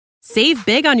Save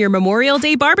big on your Memorial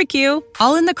Day barbecue,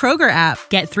 all in the Kroger app.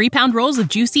 Get 3-pound rolls of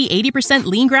juicy 80%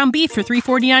 lean ground beef for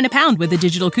 $3.49 a pound with a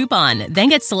digital coupon. Then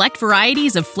get select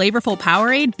varieties of flavorful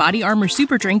Powerade, Body Armor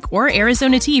Super Drink, or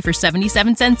Arizona tea for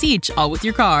 77 cents each, all with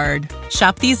your card.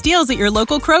 Shop these deals at your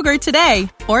local Kroger today,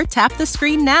 or tap the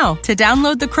screen now to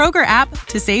download the Kroger app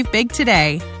to save big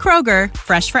today. Kroger,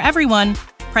 fresh for everyone.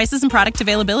 Prices and product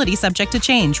availability subject to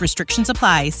change. Restrictions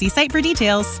apply. See site for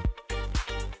details.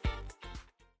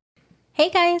 Hey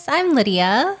guys, I'm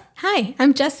Lydia. Hi,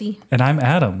 I'm Jessie. And I'm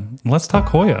Adam. Let's talk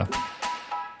Hoya.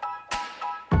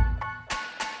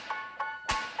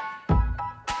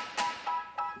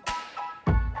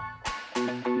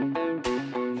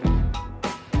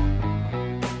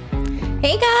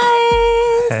 Hey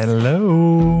guys!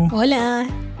 Hello. Hola.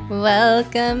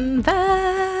 Welcome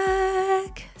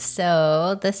back.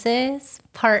 So this is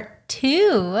part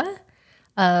 2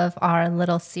 of our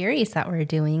little series that we're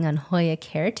doing on Hoya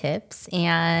care tips,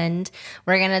 and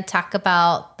we're going to talk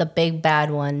about the big bad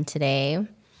one today,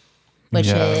 which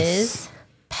is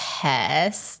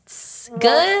pests.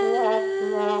 Good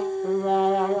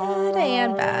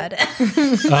and bad.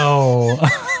 Oh.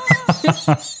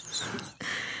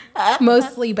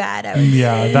 Mostly bad, I would say.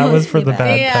 Yeah, that was for the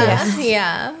bad pests.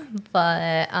 Yeah.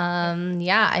 But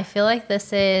I feel like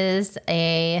this is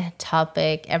a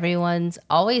topic everyone's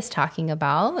always talking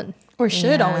about. Or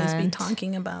should always be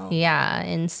talking about. Yeah.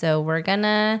 And so we're going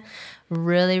to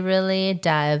really, really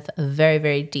dive very,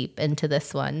 very deep into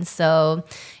this one. So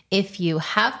if you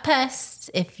have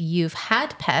pests, if you've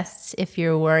had pests, if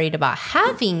you're worried about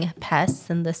having pests,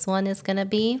 then this one is going to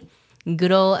be a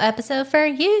good old episode for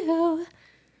you.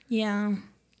 Yeah.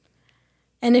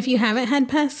 And if you haven't had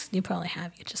pests, you probably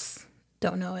have. You just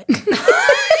don't know it.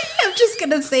 I'm just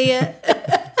going to say it.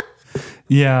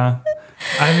 Yeah.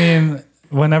 I mean,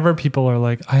 whenever people are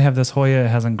like, I have this Hoya, it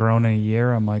hasn't grown in a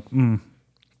year, I'm like,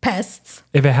 Pests.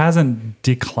 If it hasn't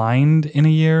declined in a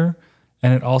year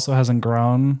and it also hasn't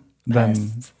grown, then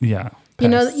Pests. yeah.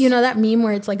 Pests. You know that meme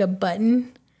where it's like a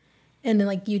button and then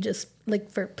like you just like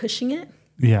for pushing it?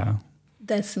 Yeah.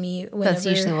 That's me. That's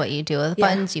usually what you do with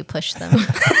buttons. You push them.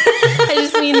 I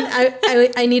just mean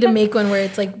I need to make one where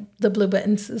it's like the blue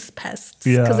buttons is pests.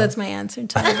 Yeah. Because that's my answer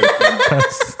to everything.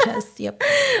 Pests, yep.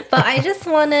 But I just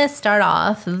want to start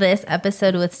off this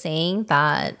episode with saying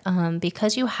that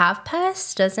because you have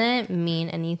pests doesn't mean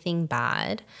anything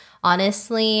bad.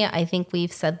 Honestly, I think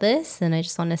we've said this, and I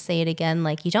just want to say it again.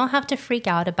 Like, you don't have to freak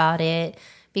out about it.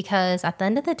 Because at the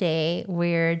end of the day,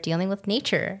 we're dealing with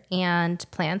nature, and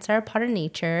plants are a part of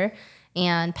nature,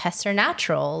 and pests are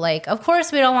natural. Like, of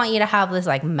course, we don't want you to have this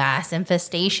like mass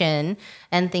infestation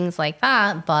and things like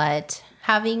that, but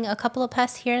having a couple of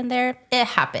pests here and there, it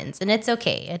happens, and it's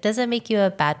okay. It doesn't make you a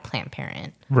bad plant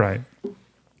parent. Right.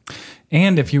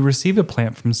 And if you receive a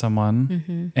plant from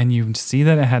someone and you see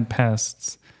that it had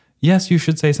pests, yes, you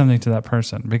should say something to that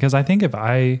person. Because I think if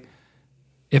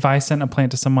I sent a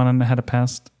plant to someone and it had a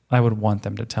pest, I would want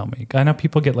them to tell me. I know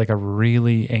people get like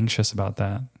really anxious about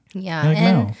that. Yeah. Like,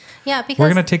 no. Yeah, because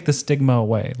we're going to take the stigma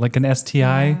away. Like an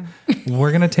STI,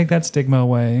 we're going to take that stigma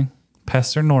away.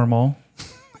 Pests are normal.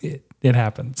 It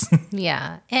happens.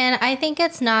 Yeah. And I think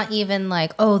it's not even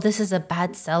like, oh, this is a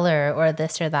bad seller or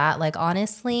this or that. Like,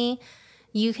 honestly,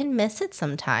 you can miss it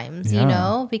sometimes, you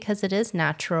know, because it is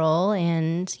natural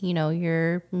and, you know,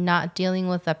 you're not dealing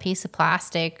with a piece of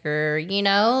plastic or, you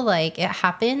know, like it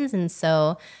happens. And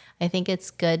so I think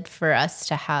it's good for us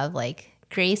to have like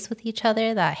grace with each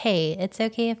other that, hey, it's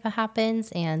okay if it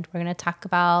happens. And we're going to talk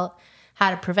about how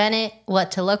to prevent it,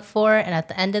 what to look for. And at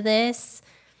the end of this,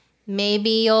 maybe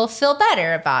you'll feel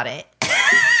better about it.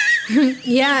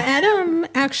 Yeah, Adam,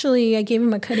 actually, I gave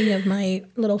him a cutting of my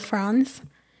little fronds.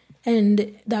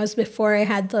 And that was before I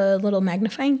had the little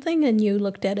magnifying thing. And you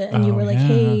looked at it and you were like,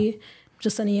 hey,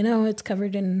 just letting you know, it's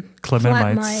covered in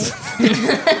flat mites.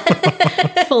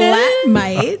 Flat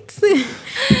mites.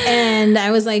 And I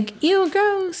was like, ew,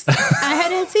 gross. I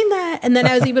hadn't seen that. And then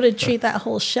I was able to treat that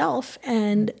whole shelf.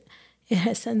 And it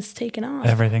has since taken off.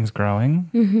 Everything's growing.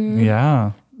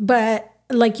 Yeah. But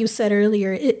like you said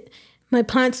earlier, my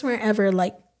plants weren't ever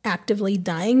like actively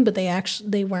dying, but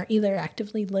they weren't either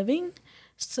actively living.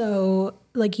 So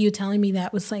like you telling me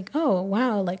that was like, oh,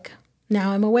 wow, like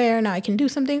now I'm aware, now I can do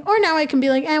something. Or now I can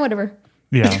be like, whatever.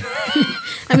 Yeah.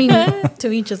 I mean,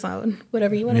 to each his own,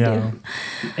 whatever you want to do.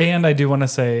 And I do want to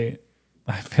say,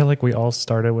 I feel like we all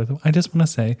started with, I just want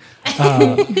to say,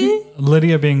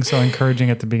 Lydia being so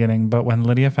encouraging at the beginning, but when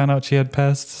Lydia found out she had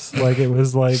pests, like it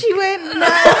was like, She went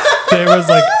nuts. there was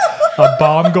like, a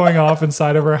bomb going off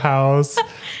inside of her house,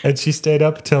 and she stayed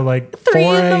up till like 4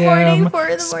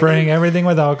 a.m. spraying everything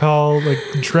with alcohol, like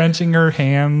drenching her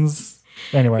hands.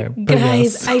 Anyway,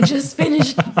 guys, I just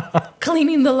finished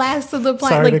cleaning the last of the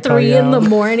plant Sorry like to call 3 you in the out.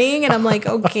 morning, and I'm like,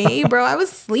 okay, bro, I was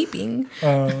sleeping.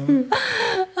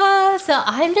 So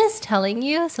I'm just telling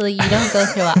you so that you don't go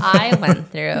through what I went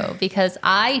through, because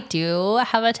I do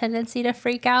have a tendency to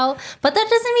freak out, but that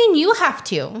doesn't mean you have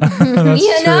to. That's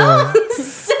You know?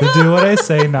 true. Do what I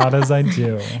say, not as I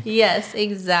do. Yes,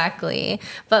 exactly.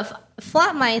 But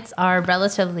flat mites are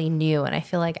relatively new, and I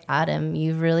feel like, Adam,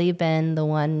 you've really been the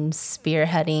one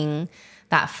spearheading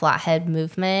that flathead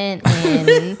movement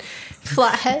in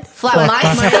flat mites.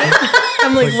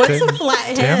 I'm like, what's Damn- a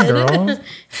flat Damn, head? girl.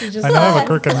 She just I know I have a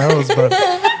crooked nose, but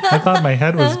I thought my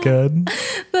head was good.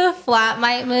 The flat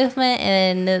mite movement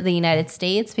in the United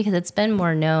States, because it's been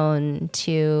more known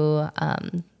to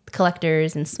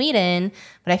collectors in Sweden,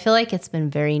 but I feel like it's been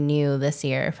very new this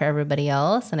year for everybody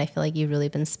else, and I feel like you've really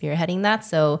been spearheading that.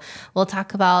 So we'll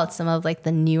talk about some of like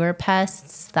the newer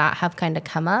pests that have kind of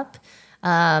come up,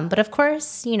 but of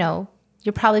course, you know,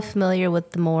 you're probably familiar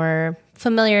with the more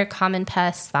familiar common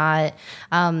pests that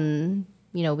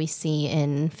you know, we see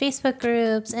in Facebook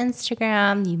groups,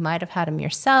 Instagram. You might have had them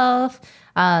yourself,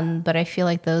 but I feel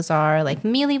like those are like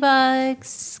mealybugs,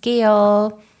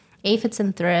 scale, aphids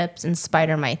and thrips, and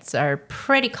spider mites are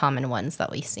pretty common ones that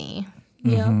we see.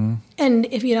 Yeah. And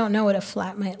if you don't know what a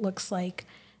flat mite looks like,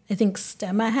 I think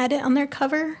Stemma had it on their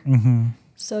cover.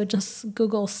 So just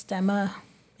Google Stemma.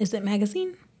 Is it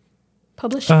magazine?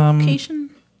 Publication?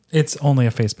 It's only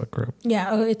a Facebook group. Yeah,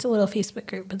 oh, it's a little Facebook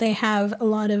group, but they have a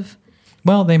lot of,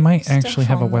 Well, they might Stuff actually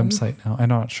have a on them. website now. I'm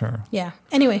not sure. yeah.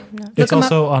 Anyway, look It's 'em up.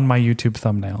 also on my YouTube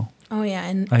thumbnail. Oh, yeah,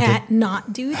 and I did- at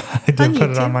Not Dude I did on put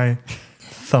it YouTube. on my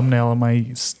thumbnail on my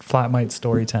flat mite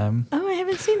story time. Oh, I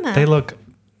haven't seen that. They look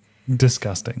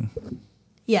disgusting.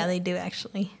 Yeah, they do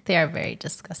actually. They are very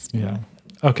disgusting. Yeah.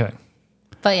 Okay.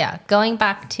 But yeah, going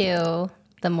back to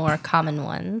the more common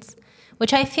ones,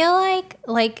 which I feel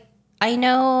like I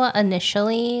know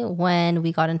initially when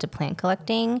we got into plant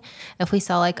collecting, if we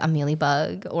saw like a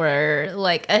mealybug or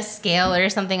like a scale or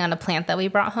something on a plant that we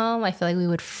brought home, I feel like we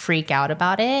would freak out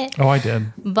about it. Oh, I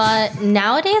did. But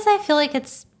nowadays I feel like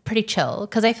it's pretty chill,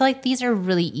 because I feel like these are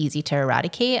really easy to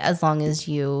eradicate as long as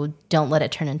you don't let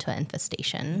it turn into an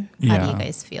infestation. How do you Yeah.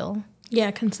 guys feel? Yeah,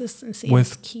 consistency is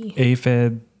With key.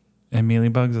 aphid and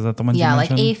mealybugs, is that the ones Yeah, you like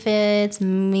mentioned? aphids,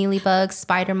 mealybugs,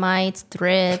 spider mites,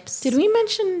 thrips. Did we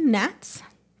mention gnats?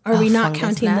 Are we not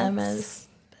fungus counting them gnats?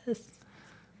 as?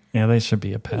 Yeah, they should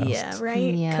be a pest. Yeah,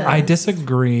 right. Yeah. 'Cause- I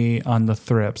disagree on the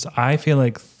thrips. I feel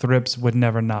like thrips would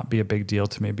never not be a big deal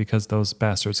to me because those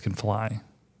bastards can fly.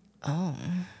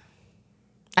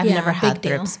 I've Yeah, never big had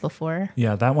deal. thrips before.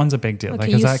 Yeah, that one's a big deal. Okay,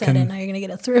 Like, 'cause you that said it. can. Now you're gonna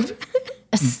get a thrip.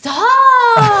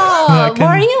 Stop! can-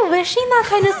 Why are you wishing that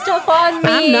kind of stuff on me?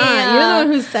 I'm not. You're the one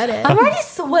who said it. I'm already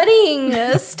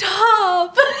sweating.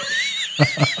 Stop.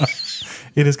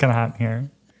 It is kind of hot in here.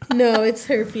 No, it's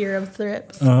her fear of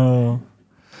thrips. Oh.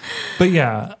 But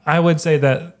yeah, I would say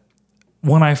that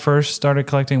when I first started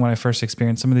collecting, when I first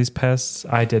experienced some of these pests,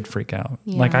 I did freak out.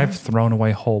 Like, Yeah. I've thrown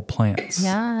away whole plants.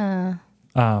 Yeah.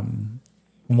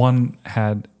 One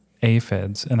had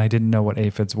aphids, and I didn't know what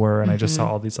aphids were, and I just saw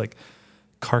all these like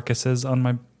carcasses on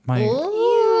my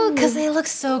Ooh, because they look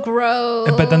so gross.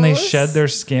 but then they shed their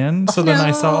skin, so then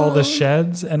I saw all the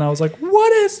sheds, and I was like,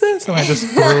 what is this? And I just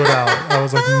threw it out. I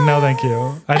was like, no thank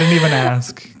you. I didn't even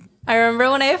ask. I remember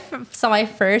when I saw my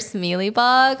first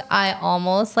mealybug, I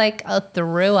almost like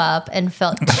threw up and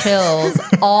felt chills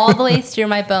all the way through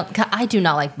my bone. I do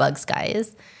not like bugs,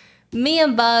 guys. Me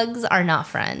and bugs are not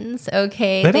friends,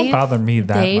 okay? They don't bother me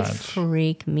that they much.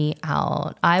 freak me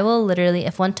out. I will literally,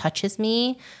 if one touches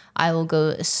me, I will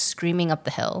go screaming up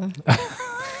the hill.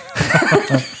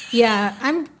 Yeah,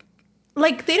 I'm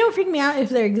like, they don't freak me out if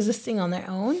they're existing on their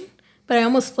own. But I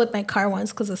almost flipped my car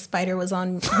once because a spider was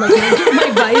on like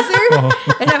my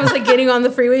visor, and I was like getting on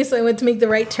the freeway, so I went to make the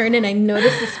right turn, and I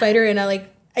noticed the spider, and I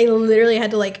literally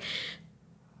had to like,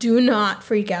 do not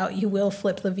freak out, you will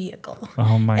flip the vehicle.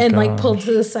 Oh my and like gosh. pull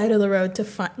to the side of the road to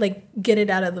like get it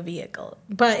out of the vehicle.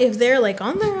 But if they're like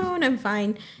on their own, I'm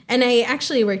fine. And I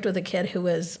actually worked with a kid who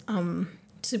was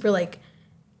super like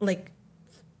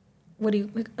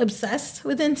obsessed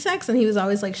with insects, and he was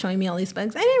always like showing me all these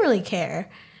bugs. I didn't really care,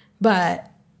 but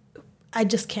I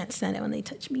just can't stand it when they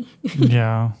touch me.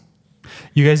 Yeah.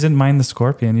 You guys didn't mind the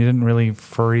scorpion. You didn't really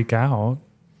freak out.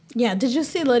 Yeah, did you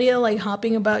see Lydia like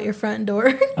hopping about your front door?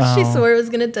 She swore it was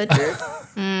gonna touch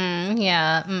her.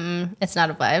 Yeah, it's not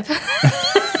a vibe.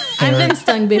 I've been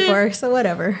stung before, so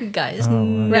whatever. Guys,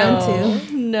 Round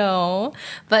two. no.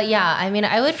 But yeah, I mean,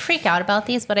 I would freak out about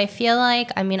these, but I feel like,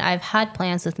 I mean, I've had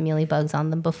plants with mealybugs on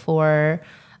them before.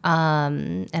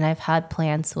 And I've had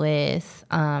plants with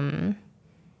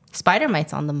spider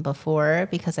mites on them before,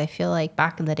 because I feel like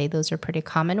back in the day, those are pretty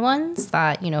common ones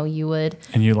that, you know, you would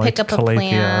And you pick liked up a Calathea.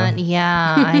 plant.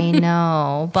 Yeah, I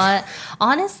know. But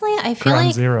honestly, I feel Ground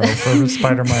like zero for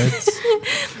spider mites.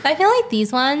 I feel like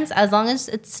these ones, as long as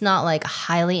it's not like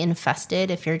highly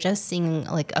infested, if you're just seeing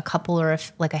like a couple or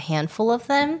like a handful of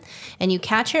them, and you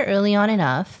catch it early on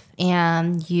enough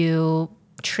and you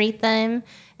treat them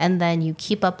and then you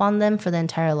keep up on them for the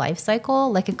entire life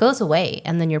cycle, like it goes away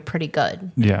and then you're pretty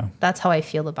good. Yeah. That's how I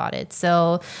feel about it.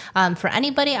 So for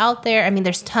anybody out there, I mean,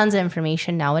 there's tons of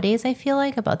information nowadays, I feel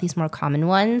like, about these more common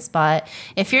ones. But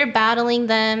if you're battling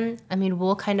them, I mean,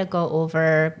 we'll kind of go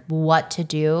over what to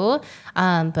do.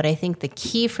 But I think the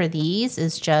key for these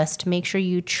is just make sure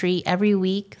you treat every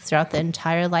week throughout the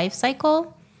entire life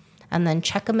cycle, and then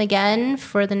check them again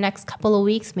for the next couple of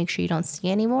weeks. Make sure you don't see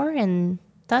any more. And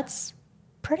that's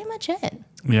pretty much it.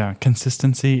 Yeah.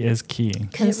 Consistency is key.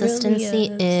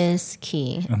 Consistency really is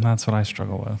key. And that's what I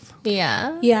struggle with.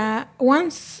 Yeah. Yeah.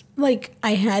 Once, like,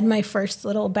 I had my first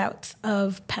little bouts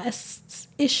of pests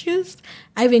issues,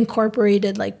 I've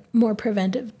incorporated, like, more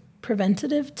preventative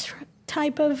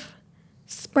type of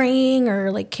spraying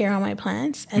or, like, care on my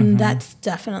plants. And that's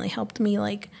definitely helped me,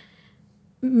 like,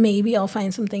 maybe I'll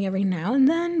find something every now and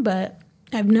then, but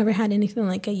I've never had anything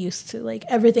like I used to. Like,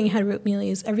 everything had root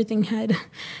mealies. Everything had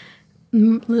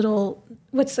little,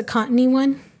 what's the cottony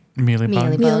one?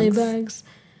 Mealybugs. Mealybugs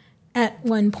at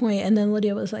one point. And then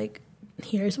Lydia was like,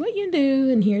 here's what you do,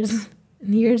 and here's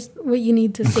what you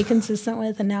need to stay consistent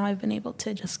with. And now I've been able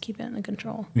to just keep it under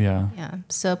control. Yeah. Yeah.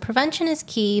 So prevention is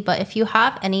key. But if you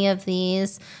have any of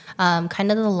these,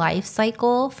 kind of the life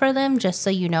cycle for them, just so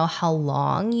you know how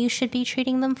long you should be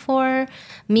treating them for.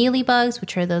 Mealybugs,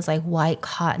 which are those like white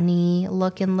cottony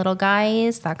looking little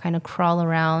guys that kind of crawl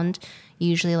around,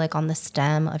 usually like on the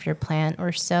stem of your plant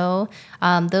or so.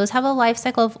 Those have a life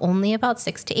cycle of only about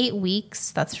 6 to 8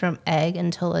 weeks. That's from egg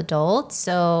until adult.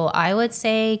 So I would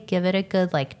say give it a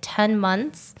good like 10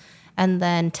 months. And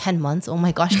then 10 months, oh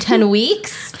my gosh, 10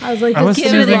 weeks. I was like, I was Give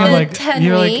thinking, it a like, 10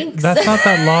 you're weeks. like, that's not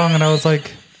that long. And I was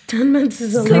like, 10 months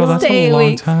is a girl, lot. that's a long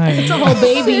weeks. time. It's a whole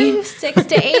baby. 6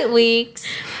 to 8 weeks.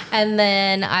 And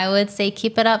then I would say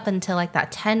keep it up until like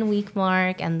that 10-week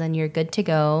mark, and then you're good to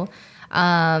go.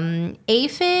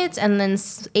 Aphids, and then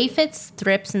aphids,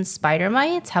 thrips, and spider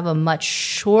mites have a much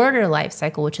shorter life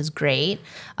cycle, which is great.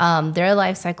 Their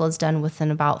life cycle is done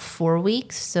within about 4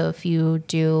 weeks. So if you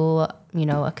do, you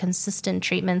know, a consistent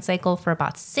treatment cycle for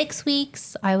about 6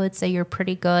 weeks, I would say you're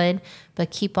pretty good.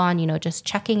 But keep on, you know, just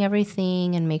checking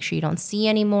everything and make sure you don't see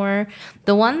any more.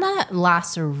 The one that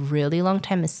lasts a really long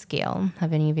time is scale.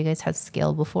 Have any of you guys had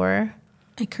scale before?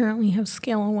 I currently have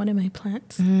scale on one of my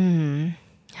plants.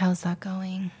 How's that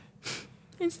going?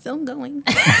 It's still going.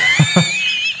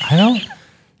 I don't.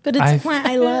 But it's a plant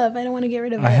I love. I don't want to get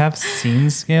rid of it. I have seen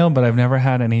scale, but I've never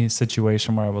had any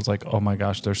situation where I was like, oh my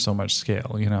gosh, there's so much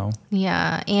scale, you know?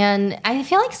 Yeah. And I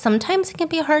feel like sometimes it can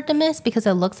be hard to miss because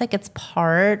it looks like it's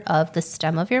part of the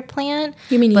stem of your plant.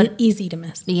 You mean but easy to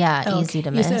miss? Yeah, Oh, easy okay.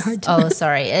 to You said miss. hard to Oh, miss.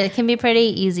 sorry. It can be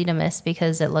pretty easy to miss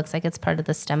because it looks like it's part of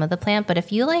the stem of the plant. But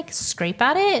if you like scrape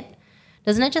at it,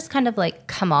 doesn't it just kind of like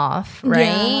come off,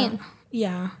 right?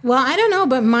 Yeah. Well, I don't know,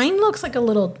 but mine looks like a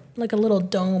little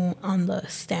dome on the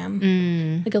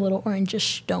stem, like a little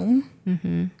orangish dome.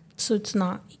 Mm-hmm. So it's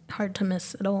not hard to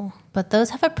miss at all. But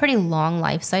those have a pretty long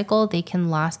life cycle. They can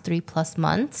last 3+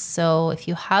 months. So if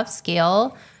you have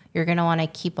scale, you're going to want to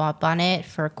keep up on it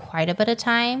for quite a bit of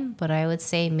time. But I would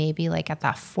say maybe like at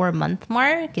that 4-month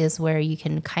mark is where you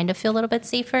can kind of feel a little bit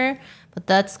safer. But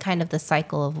that's kind of the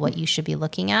cycle of what you should be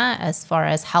looking at as far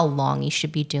as how long you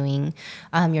should be doing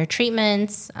your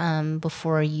treatments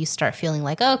before you start feeling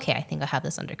like, oh, okay, I think I have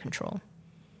this under control.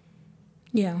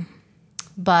 Yeah.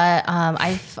 But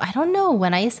I don't know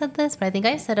when I said this, but I think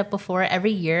I've said it before.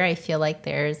 Every year I feel like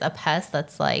there's a pest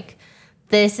that's like,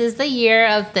 this is the year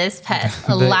of this pest.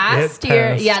 Last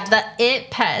year, pest. yeah, the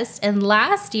it pest. And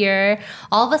last year,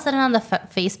 all of a sudden on the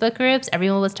Facebook groups,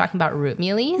 everyone was talking about root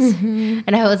mealies.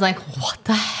 And I was like, what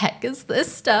the heck is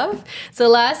this stuff? So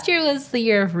last year was the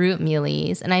year of root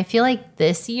mealies. And I feel like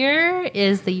this year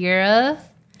is the year of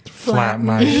Flat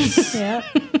mites. Yeah.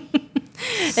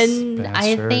 And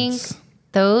I think Bastards.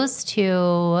 those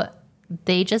two,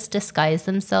 they just disguise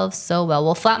themselves so well.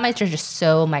 Well, flat mites are just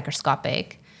so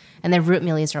microscopic, and the root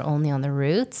mealies are only on the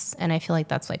roots. And I feel like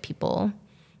that's why people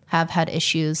have had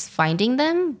issues finding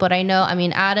them. But I know, I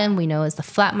mean, Adam, we know, is the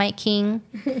flat mite king.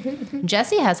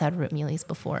 Jesse has had root mealies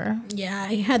before. Yeah,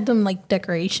 I had them like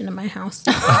decoration in my house.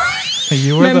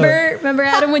 You were remember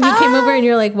Adam, when you came over and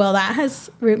you're like, well, that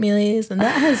has root mealies and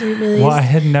that has root mealies. Well, I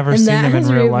had never and seen that them in has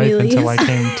real root life mealies. until I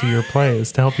came to your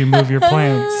place to help you move your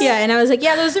plants. Yeah, and I was like,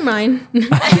 yeah, those are mine.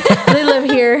 They live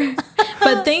here.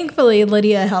 But thankfully,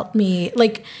 Lydia helped me.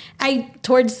 Like,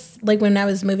 when I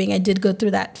was moving, I did go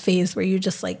through that phase where you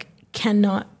just like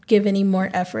cannot give any more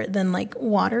effort than like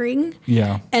watering.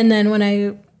 Yeah. And then when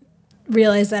I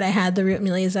realized that I had the root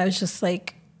mealies, I was just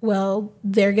like, well,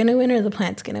 they're going to win or the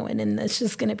plant's going to win, and that's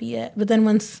just going to be it. But then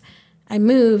once I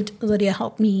moved, Lydia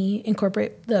helped me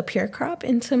incorporate the pure crop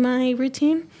into my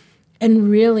routine. And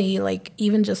really, like,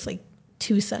 even just like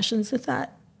 2 sessions with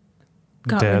that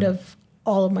got rid of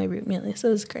all of my root mealies. So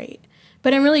it was great.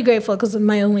 But I'm really grateful because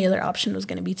my only other option was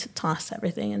going to be to toss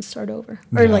everything and start over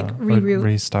or like reroot.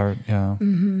 Restart, yeah.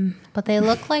 Mm-hmm. But they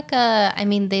look like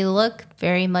they look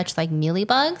very much like mealy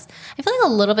bugs. I feel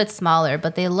like a little bit smaller,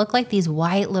 but they look like these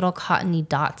white little cottony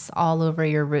dots all over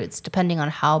your roots, depending on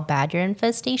how bad your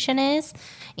infestation is.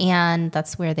 And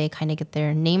that's where they kind of get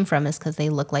their name from, is because they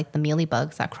look like the mealy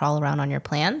bugs that crawl around on your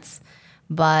plants.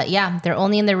 But yeah, they're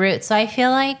only in the roots. So I feel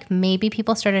like maybe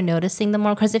people started noticing them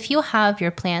more, because if you have your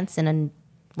plants in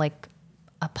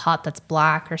a pot that's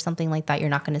black or something like that, you're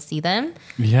not going to see them.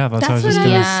 Yeah, that's what I was That's just what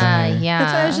going I- to say. Yeah.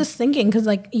 That's what I was just thinking, because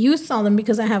like you saw them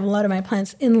because I have a lot of my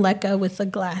plants in leca with the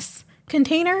glass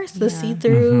containers, the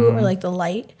see-through or like the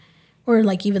light, or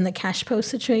like even the cash post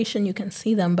situation, you can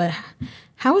see them. But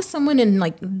how is someone in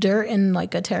like dirt in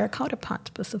like a terracotta pot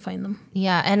supposed to find them?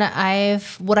 Yeah, and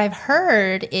what I've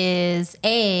heard is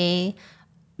they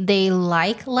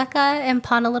like leca and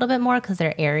pon a little bit more because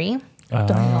they're airy.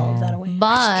 Throwing all of that away.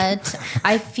 But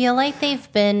I feel like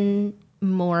they've been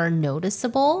more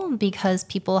noticeable because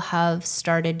people have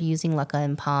started using leca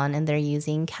and pon, and they're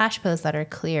using cash posts that are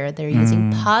clear. They're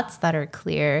using pots that are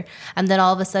clear. And then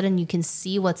all of a sudden you can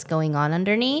see what's going on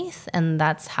underneath. And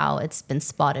that's how it's been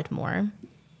spotted more.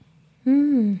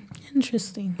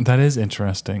 Interesting. That is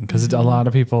interesting because a lot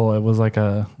of people, it was like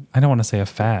I don't want to say a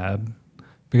fad,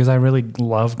 because I really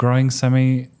love growing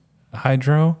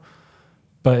semi-hydro,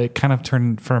 but it kind of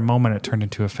turned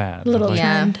into a fad. Little Like,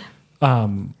 trend.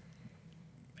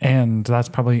 and that's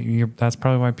probably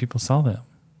why people sell them.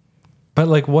 But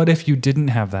like, what if you didn't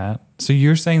have that? So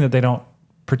you're saying that they don't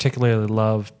particularly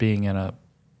love being in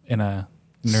a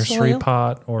nursery Soil?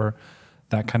 pot or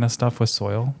that kind of stuff with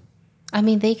soil? I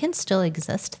mean, they can still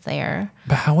exist there.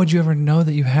 But how would you ever know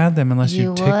that you had them unless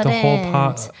you take the whole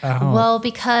pot out? Well,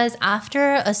 because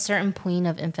after a certain point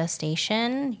of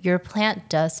infestation, your plant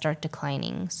does start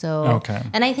declining. So, Okay.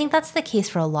 And I think that's the case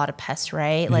for a lot of pests,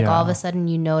 right? Like all of Yeah. a sudden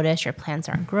you notice your plants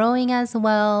aren't growing as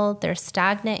well. They're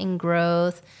stagnant in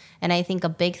growth. And I think a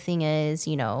big thing is,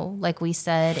 like we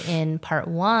said in part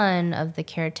 1 of the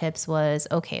care tips was,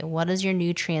 okay, what does your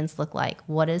nutrients look like?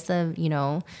 What is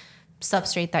the,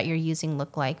 substrate that you're using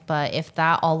look like? But if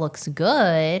that all looks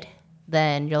good,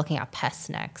 then you're looking at pests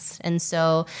next. And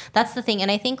so that's the thing. And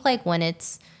I think like when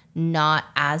it's not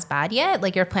as bad yet,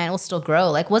 like your plant will still grow.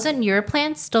 Like, wasn't your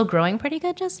plant still growing pretty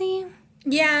good, Jesse?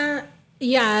 Yeah,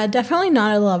 definitely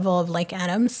not a level of like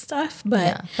Adam's stuff,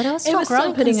 but But it was still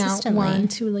growing putting out consistently.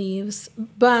 1-2 leaves.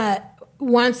 But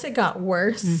once it got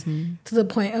worse to the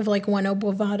point of like one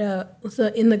obovata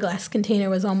in the glass container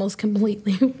was almost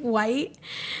completely white,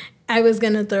 I was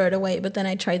gonna throw it away. But then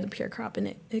I tried the pure crop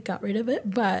and it got rid of it.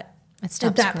 But It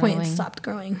stopped at that point, it growing. stopped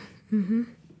growing.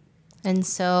 And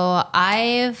so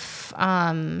I've,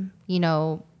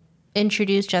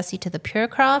 introduced Jesse to the pure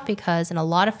crop because in a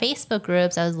lot of Facebook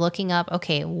groups, I was looking up,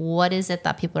 okay, what is it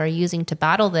that people are using to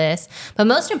battle this? But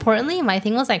most importantly, my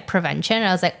thing was like prevention.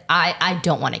 I was like, I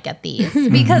don't want to get these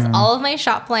because all of my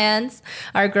shop plants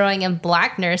are growing in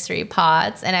black nursery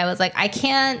pots. And I was like, I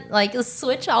can't like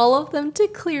switch all of them to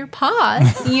clear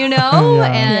pots, And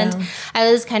I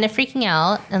was kind of freaking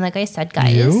out. And like I said,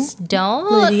 guys,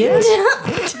 don't.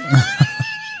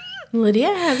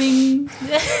 Lydia having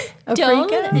a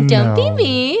freak out? Don't be No.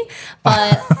 me.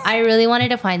 But I really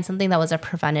wanted to find something that was a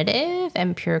preventative,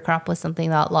 and pure crop was something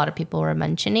that a lot of people were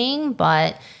mentioning.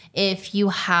 But if you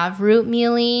have root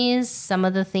mealies, some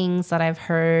of the things that I've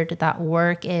heard that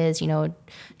work is,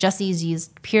 Jesse's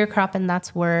used pure crop and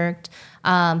that's worked.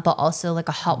 But also like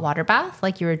a hot water bath,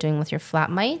 like you were doing with your flat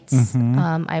mites,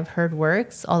 I've heard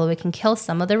works, although it can kill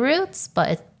some of the roots, but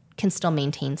it can still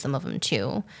maintain some of them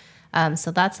too.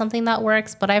 So that's something that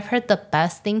works. But I've heard the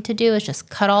best thing to do is just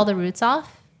cut all the roots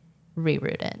off,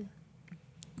 reroot it.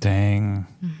 Dang.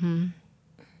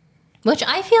 Which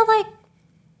I feel like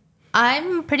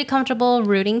I'm pretty comfortable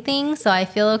rooting things, so I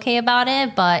feel okay about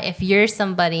it. But if you're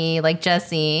somebody like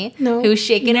Jessie who's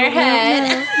shaking her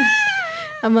head,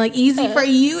 I'm like, easy for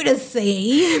you to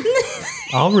say.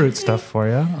 I'll root stuff for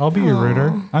you. I'll be your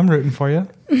rooter. I'm rooting for you.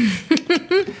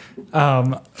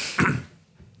 I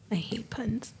hate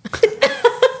puns.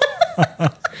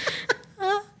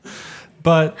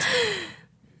 But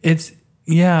it's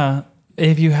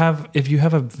if you have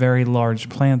a very large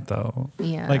plant though,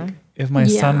 like if my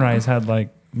sunrise had like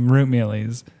root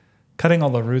mealies, cutting all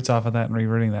the roots off of that and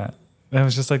rerooting that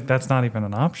was just like, that's not even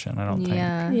an option. I don't think.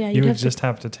 Yeah, you would just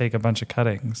have to take a bunch of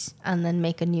cuttings and then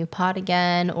make a new pot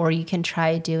again, or you can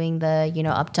try doing the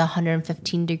up to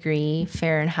 115 degree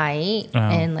Fahrenheit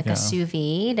in like a sous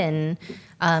vide and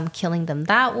killing them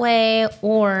that way,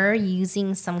 or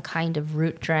using some kind of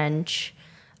root drench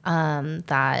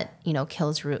that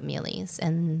kills root mealies.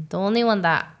 And the only one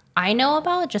that I know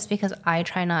about, just because I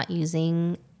try not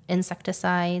using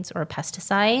insecticides or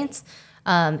pesticides,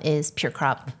 is Pure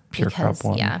Crop. Pure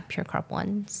Crop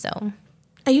one. So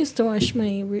I used to wash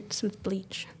my roots with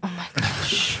bleach. Oh my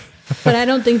gosh. But I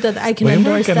don't think that I can we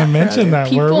endorse that. We weren't going to mention that,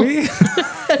 people. were we?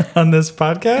 On this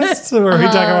podcast? Were we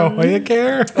talking about Hoya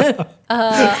Care?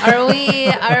 Are we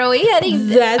heading?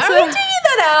 That's are we taking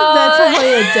that out? That's a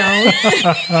Hoya don't.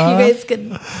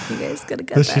 You guys could have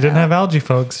got that. She didn't have algae,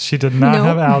 folks. She did not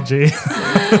have algae.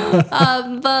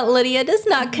 But Lydia does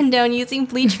not condone using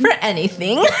bleach for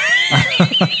anything.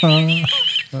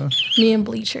 Me and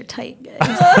bleach are tight, guys.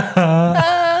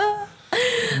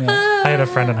 I had a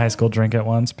friend in high school drink it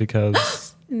once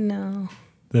because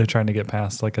they're trying to get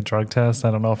past like a drug test.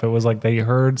 I don't know if it was like they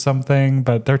heard something,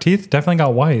 but their teeth definitely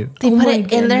got white. They put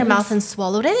it in their mouth and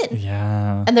swallowed it?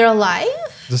 Yeah. And they're alive?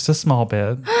 Just a small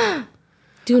bit.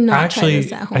 Do not try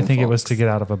this at home, I think folks. it was to get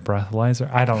out of a breathalyzer.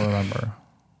 I don't remember.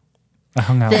 I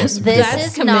hung out with some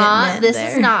This people.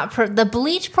 is not the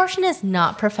bleach portion is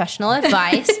not professional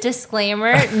advice.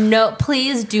 Disclaimer: no,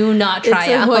 please do not try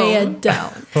It's a at Hoya home.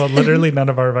 don't. Well, literally none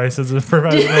of our vices is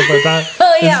professional, but that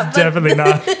is definitely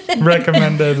not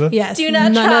recommended. Yes. Do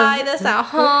not try this at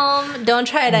home. Don't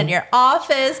try it in your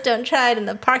office. Don't try it in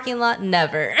the parking lot.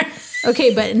 Never.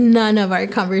 Okay, but none of our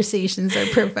conversations are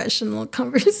professional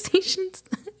conversations.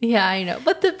 Yeah, I know.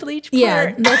 But the bleach part.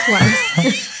 Yeah,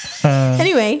 that's one.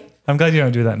 Anyway. I'm glad you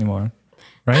don't do that anymore.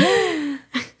 Right?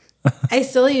 I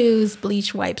still use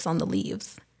bleach wipes on the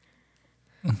leaves.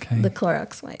 Okay. The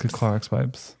Clorox wipes. The Clorox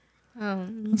wipes.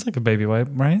 It's like a baby wipe,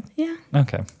 right? Yeah.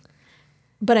 Okay.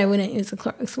 But I wouldn't use the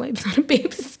Clorox wipes on a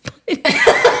baby's butt.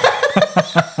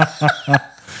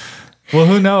 Well,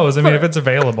 who knows? I mean, if it's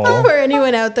available. For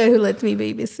anyone out there who lets me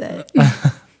babysit.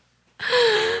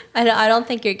 I don't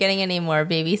think you're getting any more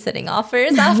babysitting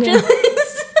offers after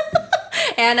this.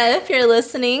 Anna, if you're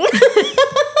listening,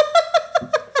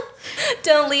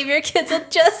 don't leave your kids with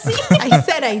Jessie. I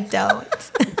said I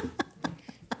don't.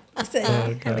 I said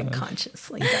I haven't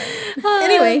consciously done it.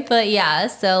 Anyway. But yeah,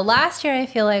 so last year I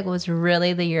feel like was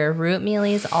really the year of root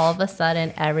mealies. All of a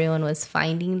sudden, everyone was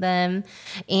finding them.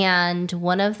 And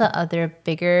one of the other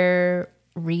bigger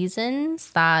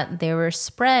reasons that they were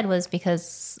spread was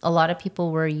because a lot of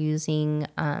people were using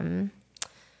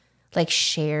like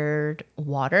shared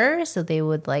water. So they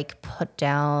would like put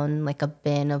down like a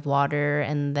bin of water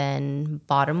and then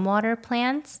bottom water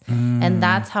plants. And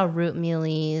that's how root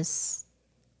mealies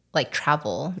like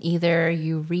travel. Either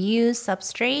you reuse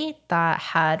substrate that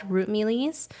had root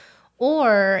mealies,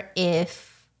 or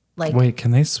if like... Wait,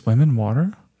 can they swim in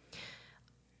water?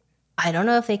 I don't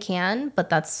know if they can, but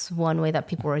that's one way that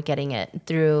people were getting it,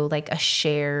 through like a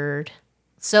shared...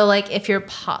 So like if your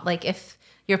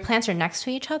plants are next to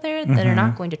each other, they're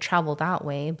not going to travel that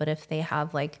way. But if they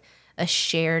have like a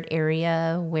shared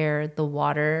area where the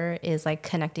water is like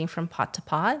connecting from pot to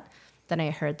pot, then I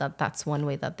heard that that's one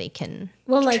way that they can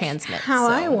transmit. How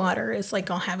I water is like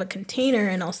I'll have a container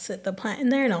and I'll sit the plant in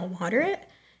there and I'll water it.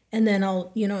 And then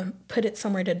I'll, put it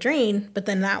somewhere to drain. But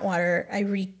then that water,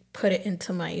 I put it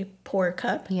into my pour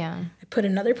cup. Yeah. I put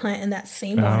another plant and that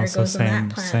same water goes in that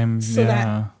plant.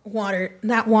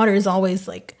 That water is always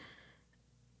like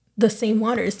the same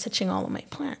water is touching all of my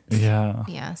plants. Yeah.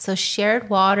 Yeah. So shared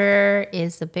water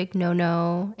is a big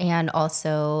no-no. And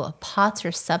also pots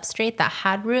or substrate that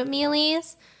had root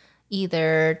mealies,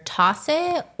 either toss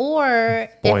it or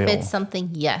boil. If it's something,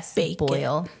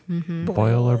 boil. Mm-hmm.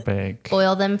 Boil or bake.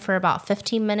 Boil them for about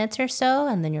 15 minutes or so,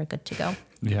 and then you're good to go.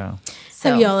 Yeah.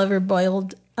 So, have y'all ever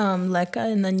boiled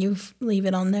leca and then you leave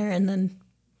it on there and then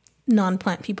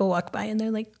non-plant people walk by and they're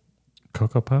like,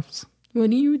 Cocoa Puffs? what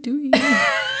are you doing?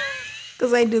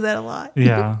 Because I do that a lot.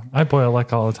 Yeah. I boil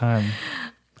like all the time.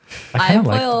 I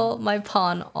boil my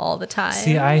pon all the time.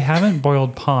 See, I haven't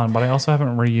boiled pon, but I also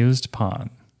haven't reused pon.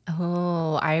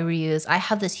 Oh, I reuse. I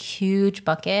have this huge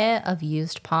bucket of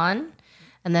used pon,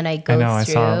 and then I go through I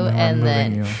saw it and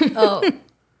then you.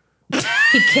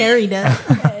 He carried it.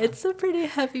 It's a pretty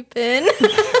heavy bin.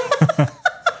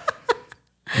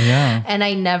 Yeah. And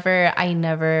I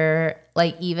never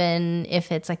like, even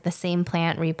if it's like the same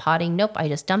plant repotting, nope, I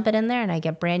just dump it in there and I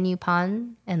get brand new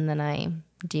pon, and then I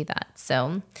do that.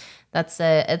 So it's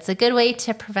a good way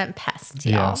to prevent pests,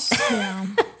 y'all. Yes. Yeah.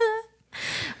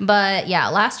 But yeah,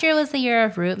 last year was the year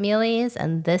of root mealies,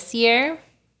 and this year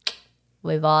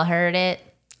we've all heard it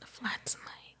Flat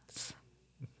mites.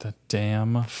 The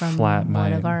damn from flat one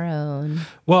mite. of our own.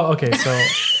 Well, okay, so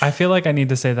I feel like I need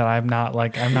to say that I'm not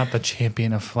the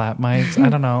champion of flat mites. I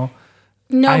don't know.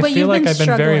 No, I but feel you've like been I've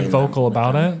been very struggling vocal with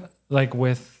about them. it, like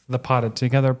with the Potted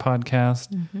Together podcast,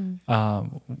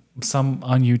 some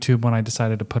on YouTube when I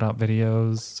decided to put out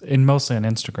videos, and mostly on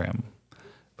Instagram.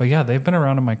 But yeah, they've been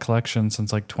around in my collection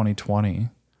since like 2020.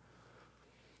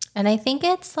 And I think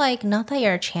it's like, not that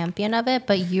you're a champion of it,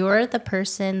 but you're the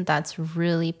person that's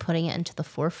really putting it into the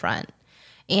forefront.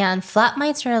 And flat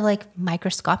mites are like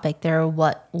microscopic. They're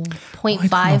what, I don't know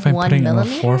if I'm 0.51 putting it in the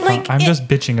millimeters? forefront. I'm just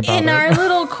bitching about In it. our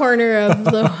little corner of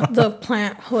the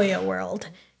plant Hoya world,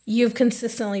 you've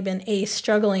consistently been A,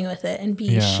 struggling with it, and B,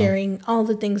 Yeah. sharing all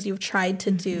the things you've tried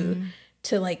to do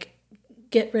to like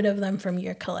get rid of them from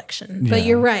your collection. But Yeah.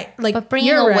 you're right. Like, But bringing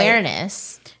you're right.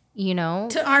 awareness, you know?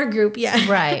 To our group,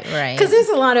 yeah. Right. Because there's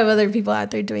a lot of other people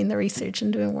out there doing the research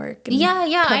and doing work. And Yeah,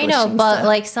 I know. publishing But stuff.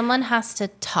 like, someone has to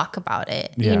talk about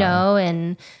it, Yeah. you know?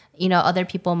 And, you know, other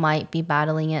people might be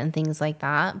battling it and things like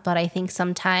that. But I think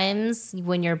sometimes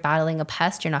when you're battling a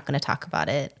pest, you're not going to talk about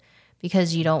it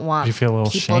because you don't want You feel a little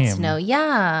people shame. to know.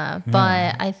 Yeah.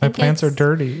 But I think My plants are it's-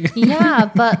 dirty. Yeah,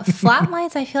 but flat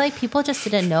mites, I feel like people just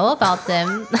didn't know about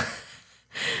them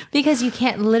because you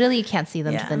can't see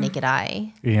them to Yeah. the naked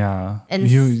eye. Yeah. And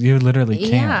you literally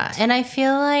can't. Yeah, and I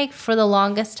feel like for the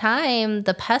longest time,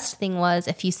 the pest thing was,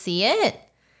 if you see it,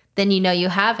 then you know you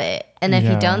have it, and if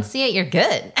Yeah. you don't see it, you're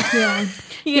good. yeah.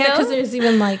 You know? Because there's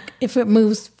even like, if it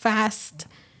moves fast,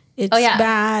 it's yeah.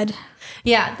 bad.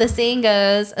 Yeah, the saying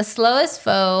goes, "A slowest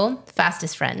foe,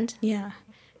 fastest friend." Yeah.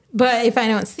 But if I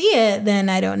don't see it, then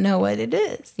I don't know what it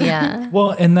is. Yeah,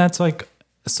 Well, and that's like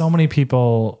so many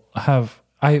people have.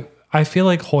 I feel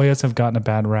like Hoyas have gotten a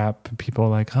bad rap. People are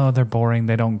like, oh, they're boring.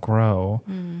 They don't grow.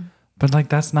 But like,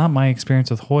 that's not my experience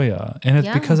with Hoya. And it's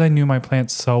Yeah. because I knew my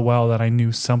plants so well that I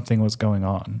knew something was going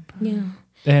on. Yeah.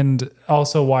 And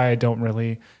also why I don't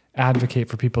really advocate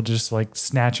for people to just like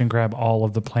snatch and grab all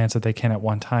of the plants that they can at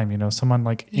one time. You know, someone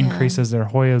like increases their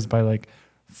Hoyas by like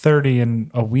 30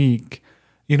 in a week,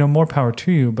 you know, more power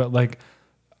to you. But like,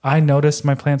 I noticed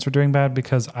my plants were doing bad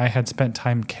because I had spent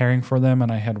time caring for them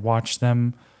and I had watched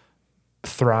them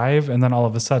thrive. And then all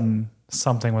of a sudden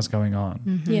something was going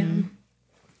on. Yeah.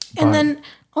 But- And then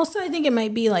also, I think it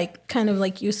might be like kind of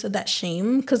like you said, that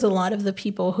shame, because a lot of the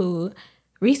people who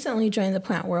recently joined the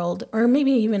plant world, or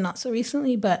maybe even not so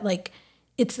recently, but like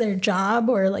it's their job,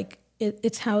 or like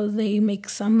it's how they make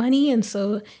some money. And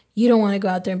so you don't want to go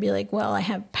out there and be like, well, I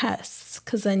have pests,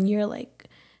 because then you're like,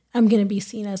 I'm going to be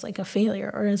seen as like a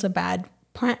failure or as a bad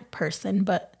plant person.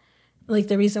 But like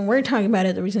the reason we're talking about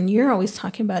it, the reason you're always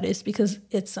talking about it is because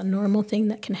it's a normal thing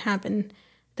that can happen,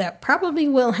 that probably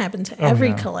will happen to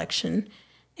every collection.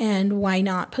 And why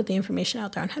not put the information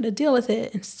out there on how to deal with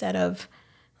it instead of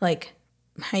like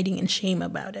hiding in shame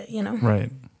about it, you know?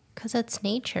 Right. because it's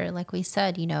nature, like we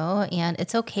said, you know, and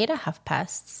it's okay to have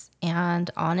pests. And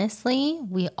honestly,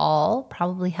 we all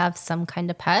probably have some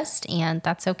kind of pest, and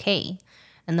that's okay.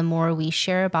 And the more we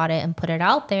share about it and put it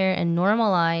out there and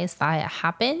normalize that it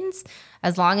happens,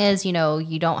 as long as, you know,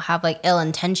 you don't have like ill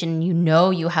intention, you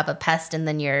know, you have a pest and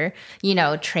then you're, you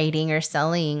know, trading or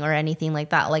selling or anything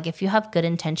like that. Like if you have good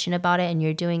intention about it and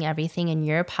you're doing everything in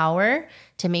your power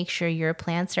to make sure your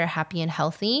plants are happy and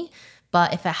healthy.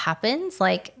 But if it happens,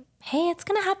 like, hey, it's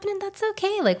going to happen and that's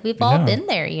okay. Like we've all been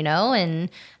there, you know, and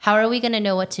how are we going to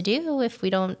know what to do if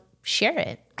we don't share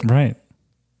it? Right.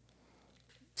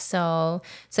 So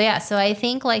I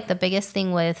think like the biggest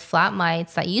thing with flat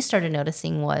mites that you started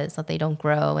noticing was that they don't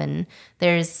grow. And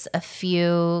there's a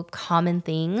few common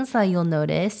things that you'll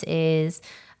notice is,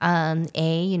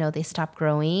 you know, they stop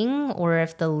growing, or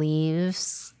if the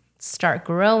leaves start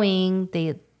growing,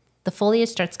 the foliage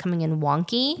starts coming in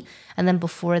wonky. And then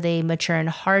before they mature and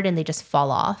harden, they just fall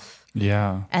off.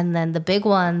 Yeah. And then the big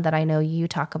one that I know you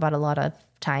talk about a lot of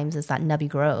times is that nubby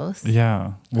growth.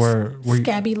 Yeah. Where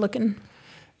Scabby looking.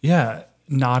 yeah,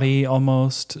 knotty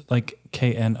almost, like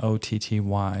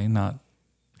Knotty, not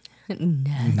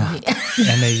Naughty.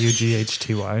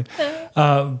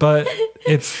 But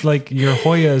it's like your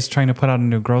Hoya is trying to put out a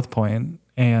new growth point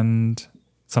and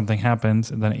something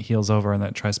happens and then it heals over and then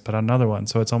it tries to put out another one.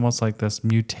 So it's almost like this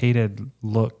mutated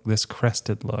look, this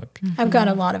crested look. I've got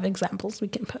a lot of examples we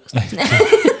can post.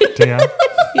 Yeah.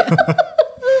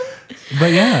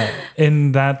 But yeah,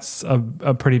 and that's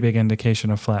a pretty big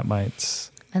indication of flat mites.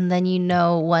 And then,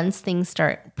 once things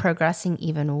start progressing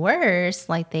even worse,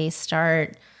 like they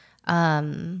start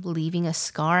leaving a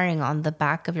scarring on the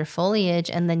back of your foliage.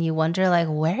 And then you wonder, like,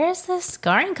 where is this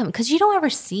scarring coming? Because you don't ever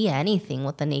see anything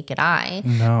with the naked eye.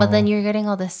 No. But then you're getting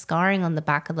all this scarring on the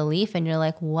back of the leaf and you're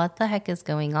like, what the heck is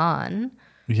going on?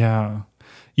 Yeah.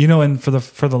 And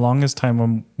for the longest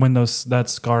time when that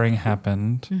scarring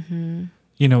happened,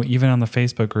 even on the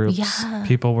Facebook groups,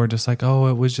 people were just like, oh,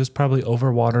 it was just probably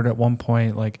overwatered at one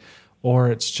point, like,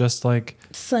 or it's just like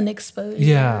sun exposure.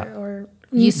 Yeah. Or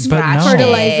You scratched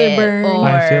fertilizer burn. Or,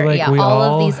 I feel like we all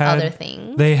all of these had, other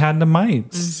things. They had the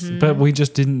mites, but we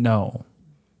just didn't know.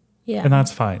 Yeah. And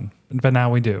that's fine. But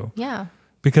now we do. Yeah.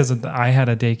 Because I had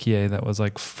a Dakier that was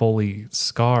like fully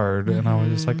scarred and I was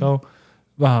just like,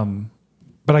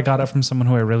 but I got it from someone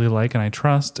who I really like and I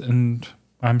trust, and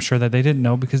I'm sure that they didn't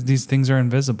know because these things are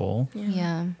invisible.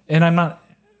 Yeah. And I'm not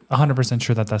 100%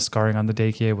 sure that scarring on the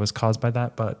Dakier was caused by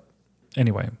that, but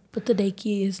anyway. But the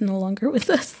Dakier is no longer with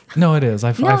us. No, it is.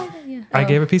 I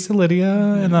gave a piece to Lydia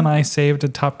and then I saved a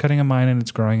top cutting of mine and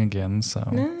it's growing again. So.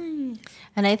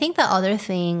 And I think the other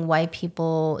thing why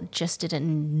people just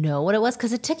didn't know what it was,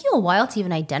 because it took you a while to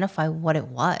even identify what it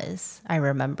was, I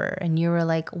remember. And you were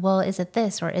like, well, is it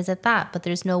this or is it that? But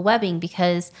there's no webbing,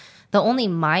 because the only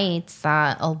mites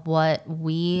that what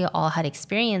we all had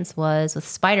experienced was with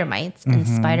spider mites. And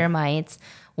spider mites,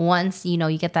 once,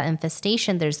 you get that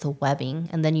infestation, there's the webbing.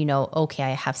 And then okay, I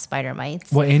have spider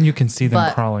mites. Well, and you can see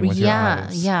them crawling with your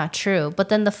eyes. Yeah, true. But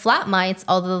then the flat mites,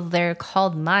 although they're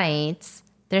called mites,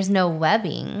 there's no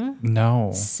webbing.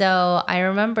 No. So I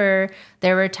remember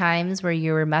there were times where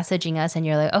you were messaging us and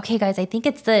you're like, okay, guys, I think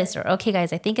it's this, or okay,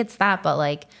 guys, I think it's that. But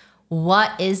like,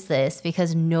 what is this?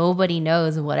 Because nobody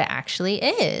knows what it actually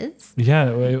is. Yeah,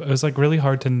 it was like really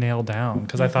hard to nail down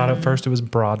because I thought at first it was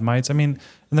broad mites. I mean,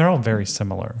 and they're all very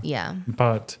similar. Yeah.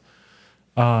 But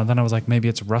then I was like, maybe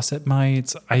it's russet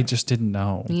mites. I just didn't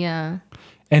know. Yeah.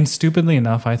 And stupidly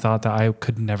enough, I thought that I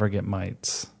could never get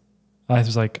mites. I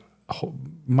was like,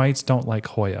 mites don't like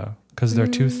Hoya because they're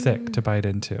too thick to bite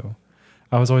into.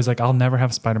 I was always like, I'll never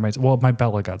have spider mites. Well, my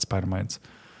Bella got spider mites.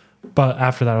 But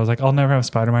after that, I was like, I'll never have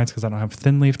spider mites because I don't have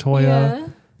thin-leafed Hoya. Yeah.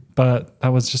 But that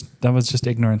was just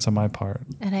ignorance on my part.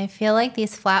 And I feel like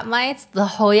these flat mites, the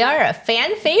Hoya, are a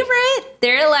fan favorite.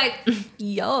 They're like,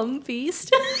 yum,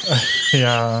 feast.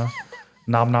 Yeah.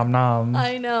 Nom, nom, nom.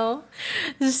 I know.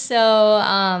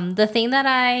 So the thing that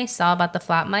I saw about the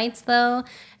flat mites, though,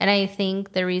 and I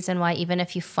think the reason why even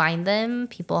if you find them,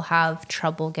 people have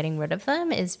trouble getting rid of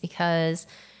them is because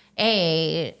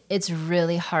A, it's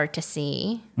really hard to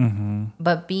see,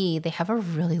 but B, they have a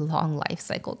really long life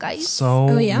cycle, guys. So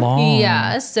long.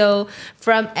 Yeah, so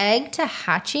from egg to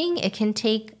hatching, it can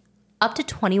take up to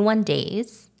 21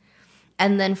 days.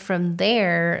 And then from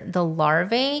there, the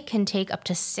larvae can take up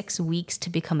to 6 weeks to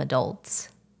become adults.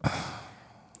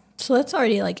 So that's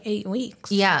already like 8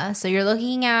 weeks. Yeah, so you're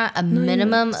looking at a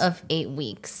minimum of 8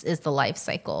 weeks is the life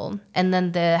cycle. And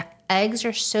then the eggs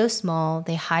are so small,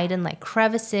 they hide in like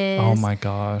crevices. Oh my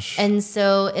gosh. And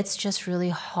so it's just really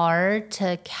hard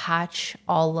to catch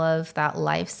all of that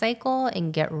life cycle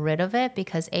and get rid of it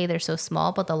because A, they're so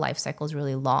small, but the life cycle is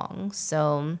really long.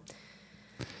 So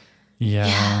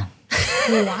yeah.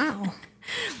 Wow.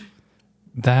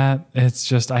 That, it's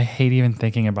just, I hate even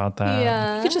thinking about that.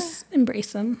 Yeah. You could just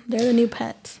embrace them. They're the new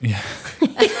pets. Yeah.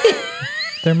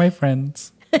 They're my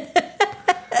friends.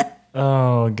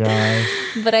 Oh, gosh.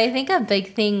 But I think a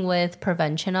big thing with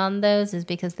prevention on those is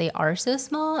because they are so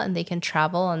small and they can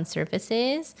travel on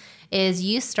surfaces is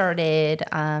you started,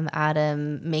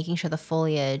 Adam, making sure the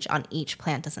foliage on each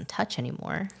plant doesn't touch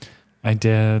anymore. I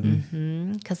did.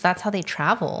 Because that's how they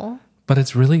travel. But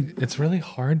it's really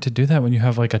hard to do that when you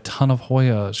have like a ton of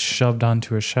Hoya shoved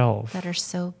onto a shelf. That are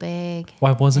so big.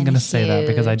 Well, I wasn't going to say that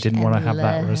because I didn't want to have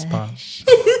that response.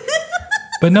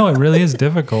 But no, it really is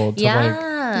difficult to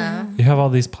you have all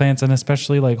these plants and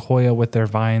especially like Hoya with their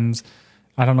vines.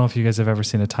 I don't know if you guys have ever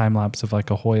seen a time lapse of like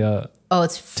a Hoya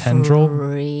tendril,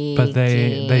 but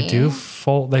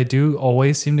they do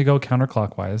always seem to go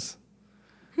counterclockwise.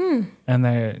 And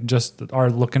they just are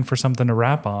looking for something to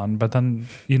wrap on, but then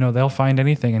they'll find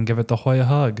anything and give it the Hoya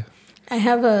hug. I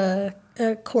have a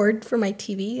cord for my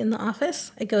TV in the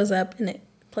office. It goes up and it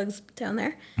plugs down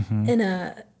there,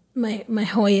 and my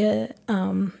Hoya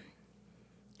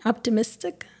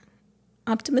optimistic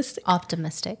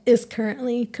is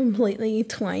currently completely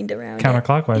twined around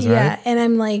Counterclockwise, yeah, right? and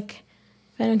I'm like,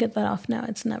 if I don't get that off now,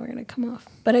 it's never gonna come off.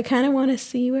 But I kind of want to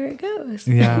see where it goes.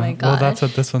 Yeah. Oh my Well, that's gosh.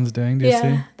 what this one's doing. Do you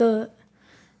see? The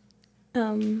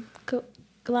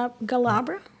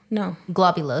Galabra? No.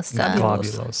 Globulosa.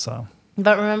 Globulosa.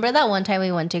 But remember that one time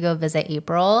we went to go visit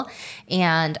April,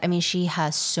 and I mean, she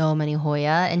has so many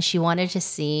Hoya, and she wanted to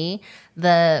see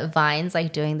the vines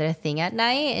like doing their thing at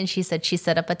night. And she said she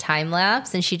set up a time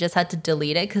lapse, and she just had to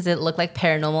delete it because it looked like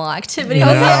paranormal activity was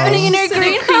happening in her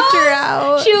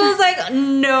greenhouse. She was like,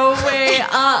 "No way,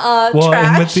 Well, trash."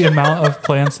 and with the amount of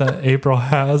plants that April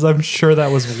has, I'm sure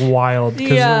that was wild.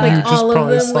 Because Yeah. you Like, just all of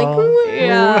probably them, saw. like,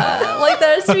 Yeah, like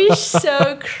that would be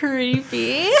so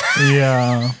creepy.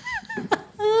 Yeah.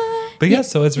 But yeah,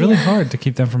 so it's really hard to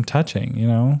keep them from touching, you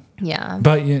know? Yeah.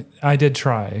 But I did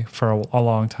try for a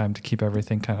long time to keep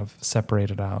everything kind of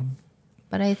separated out.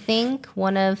 But I think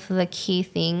one of the key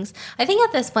things, I think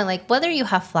at this point, like whether you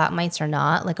have flat mites or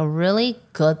not, like a really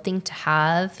good thing to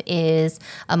have is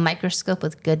a microscope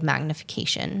with good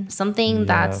magnification. Something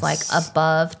that's like Yes.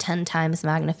 above 10 times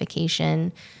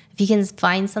magnification. If you can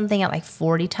find something at like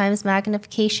 40 times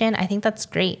magnification, I think that's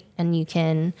great. And you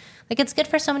can, like, it's good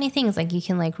for so many things. Like, you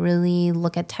can, like, really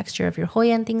look at texture of your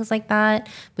Hoya and things like that.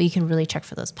 But you can really check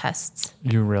for those pests.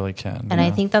 You really can. And I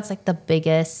think that's, like, the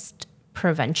biggest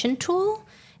prevention tool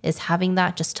is having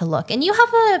that just to look. And you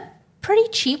have a pretty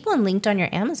cheap one linked on your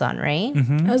Amazon, right?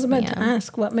 Mm-hmm. I was about to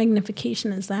ask, what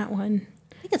magnification is that one?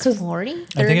 I think it's 40, 30.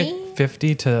 I think it's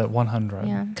 50 to 100.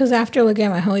 Yeah. Because after looking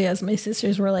at my Hoyas, my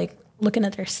sisters were like looking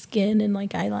at their skin and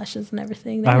like eyelashes and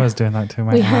everything. I was doing that too.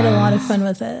 We had a lot of fun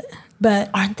with it. But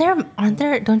Aren't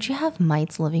there, don't you have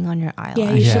mites living on your eyelash?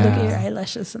 yeah, you should look at Yeah. your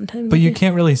eyelashes sometimes. But you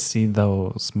can't really see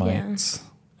those mites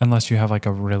unless you have like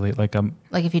a really like a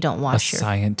Like if you don't a wash your...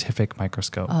 scientific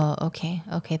microscope. Oh, okay.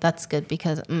 Okay, that's good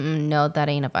because no, that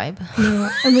ain't a vibe. No,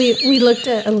 and we looked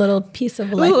at a little piece of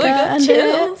leca under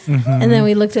it, and then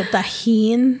we looked at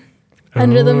tahine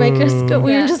under the microscope.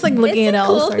 We were just like looking at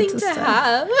all sorts of stuff.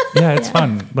 have. Yeah, it's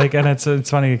fun. Like, and it's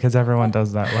funny because everyone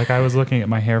does that. Like, I was looking at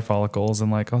my hair follicles and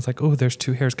like I was like, oh, there's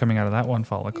 2 hairs coming out of that one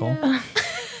follicle.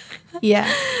 Yeah.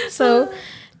 So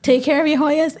take care of your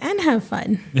Hoyas and have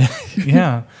fun.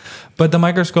 Yeah, but the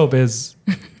microscope is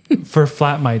for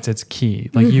flat mites. It's key.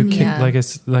 Like you can Yeah. like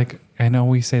it's like I know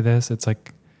we say this. It's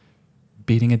like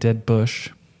beating a dead bush.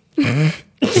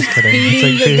 Just kidding. It's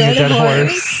like beating a dead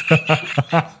horse.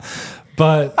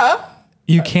 But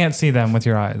you can't see them with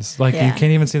your eyes. Like you Yeah.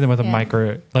 can't even see them with a Yeah.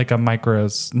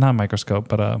 not microscope,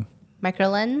 but a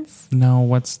Microlens?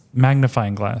 what's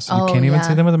magnifying glass. You Oh, can't even yeah.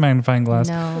 see them with a magnifying glass.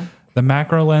 No. The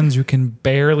macro lens, you can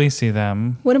barely see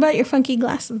them. What about your funky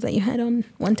glasses that you had on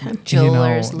one time?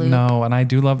 Jeweler's loop. No, and I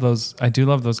do love those. I do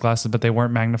love those glasses, but they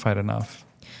weren't magnified enough.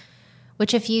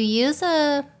 Which if you use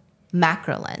a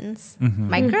macro lens, Mm-hmm.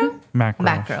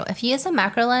 macro. If you use a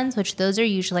macro lens, which those are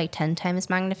usually like 10 times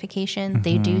magnification,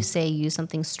 they Mm-hmm. do say use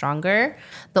something stronger.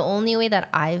 The only way that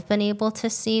I've been able to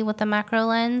see with the macro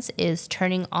lens is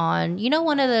turning on, you know,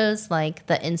 one of those like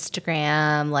the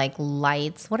Instagram like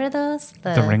lights. What are those?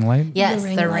 The ring light? Yes, The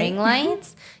the ring ring light.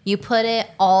 lights. You you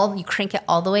crank it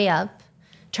all the way up,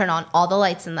 turn on all the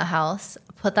lights in the house,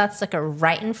 put that sucker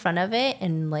right in front of it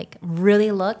and like really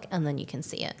look, and then you can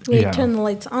see it Wait, Yeah. turn the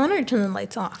lights on or turn the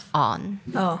lights off? on.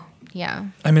 Oh, Yeah.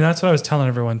 I mean, that's what I was telling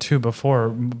everyone too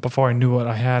before I knew what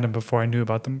I had and before I knew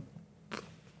about them.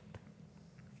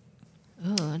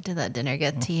 Ooh, did that dinner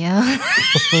get to you?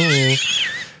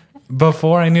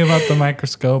 Before I knew about the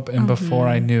microscope and before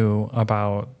I knew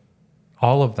about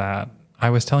all of that, I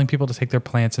was telling people to take their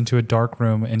plants into a dark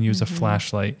room and use a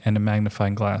flashlight and a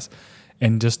magnifying glass,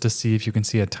 and just to see if you can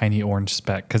see a tiny orange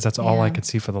speck, because that's all I Yeah. could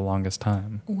see for the longest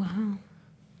time. wow.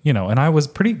 You know, and I was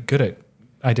pretty good at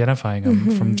identifying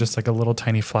them from just like a little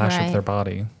tiny flash Right. of their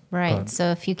body. Right. But- So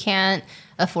if you can't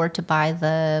afford to buy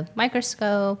the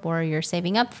microscope or you're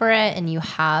saving up for it and you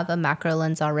have a macro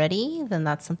lens already, then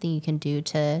that's something you can do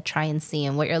to try and see.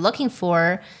 And what you're looking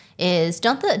for is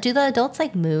do the adults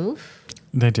like move?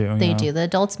 They do. They yeah. do. The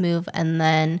adults move. And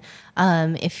then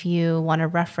if you want to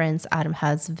reference, Adam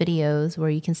has videos where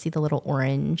you can see the little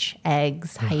orange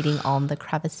eggs hiding on the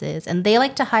crevices. And they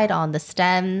like to hide on the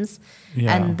stems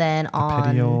Yeah. and then on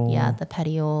petiole. the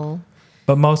petiole.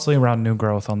 But mostly around new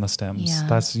growth on the stems. Yeah.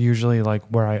 That's usually like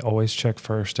where I always check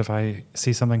first. If I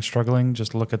see something struggling,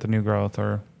 just look at the new growth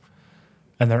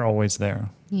and they're always there.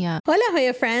 Yeah. Hola,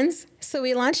 Hoya friends. So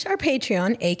we launched our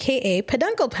Patreon, aka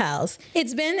Peduncle Pals.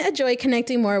 It's been a joy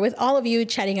connecting more with all of you,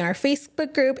 chatting in our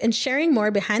Facebook group, and sharing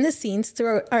more behind the scenes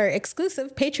through our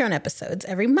exclusive Patreon episodes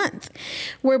every month.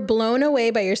 We're blown away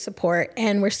by your support,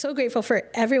 and we're so grateful for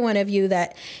every one of you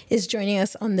that is joining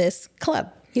us on this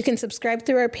club. You can subscribe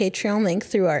through our Patreon link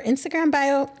through our Instagram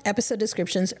bio, episode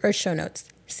descriptions, or show notes.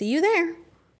 See you there.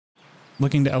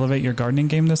 Looking to elevate your gardening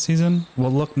game this season? Well,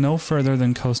 look no further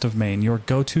than Coast of Maine, your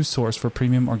go-to source for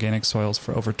premium organic soils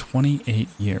for over 28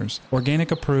 years. Organic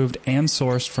approved and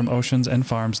sourced from oceans and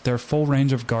farms, their full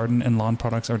range of garden and lawn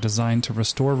products are designed to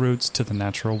restore roots to the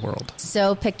natural world.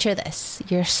 So picture this.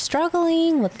 You're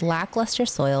struggling with lackluster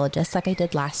soil just like I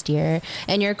did last year,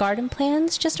 and your garden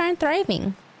plants just aren't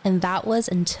thriving. And that was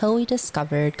until we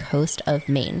discovered Coast of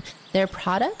Maine. Their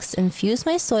products infused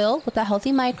my soil with the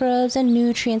healthy microbes and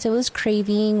nutrients it was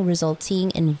craving,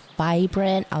 resulting in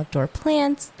vibrant outdoor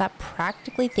plants that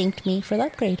practically thanked me for the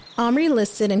upgrade. Omri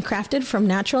listed and crafted from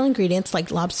natural ingredients like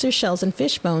lobster shells and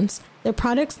fish bones, their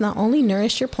products not only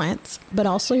nourish your plants, but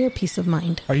also your peace of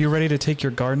mind. Are you ready to take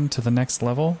your garden to the next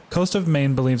level? Coast of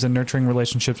Maine believes in nurturing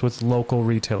relationships with local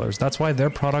retailers. That's why their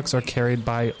products are carried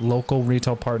by local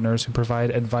retail partners who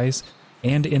provide advice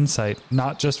and insight,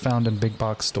 not just found in big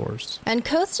box stores. And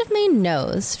Coast of Maine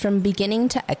knows, from beginning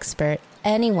to expert,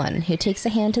 anyone who takes a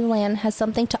hand to the land has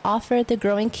something to offer the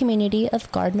growing community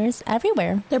of gardeners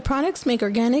everywhere. Their products make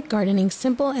organic gardening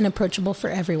simple and approachable for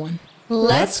everyone.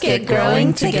 Let's get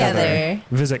growing together.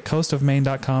 Visit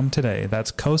coastofmaine.com today.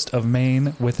 That's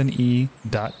coastofmaine with an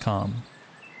E.com.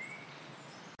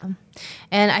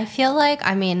 And I feel like,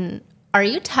 are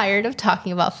you tired of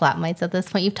talking about flat mites at this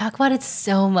point? You've talked about it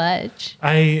so much.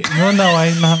 I'm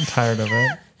not tired of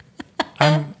it.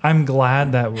 I'm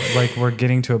glad that we're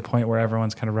getting to a point where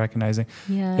everyone's kind of recognizing.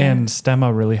 Yeah. And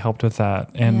Stemma really helped with that.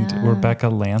 And Rebecca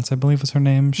Lance, I believe was her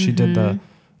name. She did the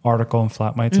article on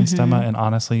flat mites and Stemma. And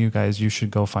honestly, you guys, you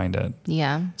should go find it.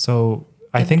 Yeah. So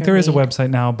I think there is a website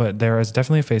now, but there is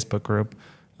definitely a Facebook group.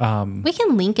 We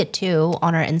can link it too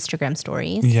on our Instagram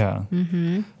stories. Yeah.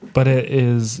 But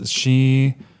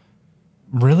she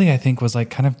really, I think, was like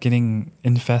kind of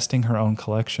infesting her own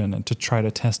collection and to try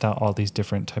to test out all these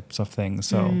different types of things.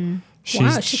 So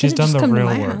she's done the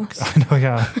real work. I know,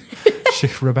 yeah.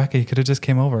 Rebecca, you could have just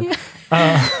came over.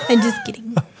 I'm just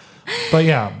kidding. But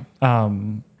yeah,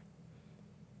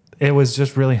 it was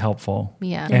just really helpful.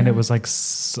 Yeah. And it was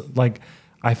like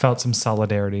I felt some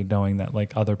solidarity knowing that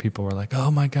like other people were like, oh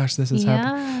my gosh, this is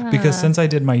happening. Because since I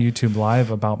did my YouTube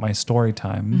live about my story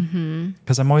time,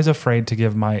 because I'm always afraid to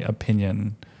give my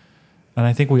opinion. And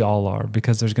I think we all are,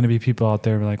 because there's going to be people out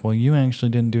there like, well, you actually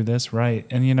didn't do this right.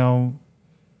 And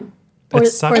or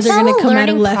they're going to come out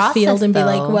of left field and be though.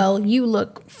 like, well, you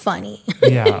look funny.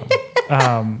 Yeah.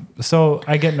 So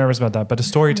I get nervous about that, but a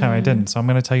story time I didn't. So I'm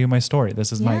going to tell you my story.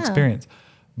 This is my experience.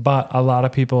 But a lot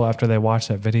of people, after they watched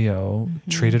that video,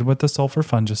 treated with the sulfur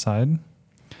fungicide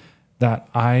that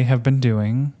I have been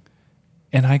doing.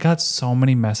 And I got so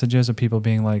many messages of people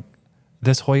being like,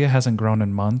 this Hoya hasn't grown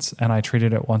in months, and I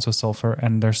treated it once with sulfur,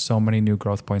 and there's so many new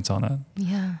growth points on it.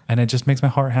 Yeah. And it just makes my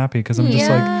heart happy, because I'm just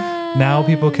like, now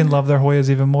people can love their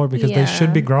Hoyas even more, because they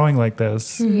should be growing like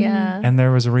this. Yeah. And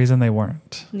there was a reason they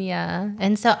weren't. Yeah.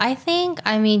 And so I think,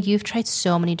 you've tried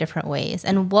so many different ways.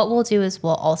 And what we'll do is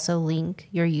we'll also link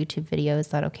your YouTube video. Is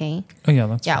that okay? Oh, yeah,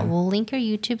 that's fine. We'll link your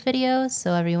YouTube videos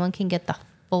so everyone can get the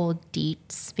full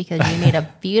deets, because you made a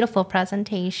beautiful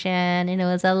presentation and it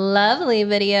was a lovely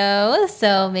video.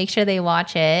 So make sure they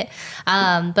watch it.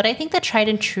 But I think the tried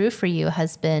and true for you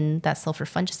has been that sulfur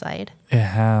fungicide. It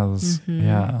has.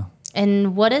 Yeah.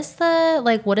 And what does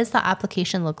the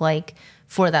application look like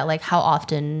for that? Like, how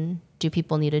often do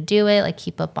people need to do it? Like,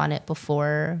 keep up on it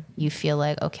before you feel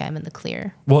like, okay, I'm in the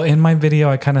clear. Well, in my video,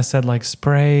 I kind of said like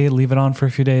spray, leave it on for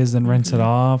a few days, then rinse it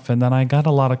off. And then I got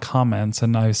a lot of comments,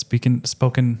 and I've spoken.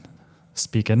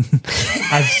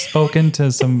 I've spoken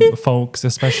to some folks,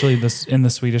 especially in the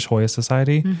Swedish Hoya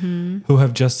Society, who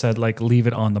have just said like, leave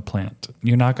it on the plant.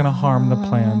 You're not going to harm the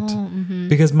plant.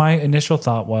 Because my initial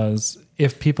thought was,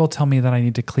 if people tell me that I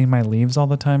need to clean my leaves all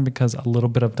the time because a little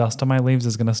bit of dust on my leaves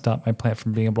is going to stop my plant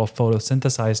from being able to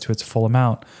photosynthesize to its full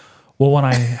amount. Well, when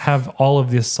I have all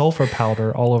of this sulfur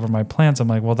powder all over my plants, I'm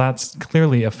like, well, that's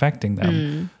clearly affecting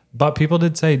them. But people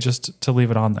did say just to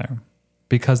leave it on there,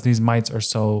 because these mites are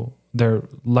their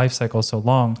life cycle is so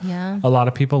long. Yeah. A lot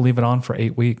of people leave it on for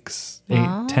 8 weeks,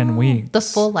 10 weeks. The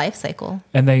full life cycle.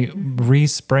 And they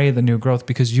respray the new growth,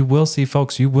 because you will see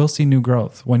new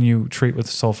growth when you treat with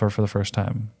sulfur for the first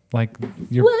time. Like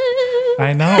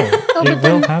I know. It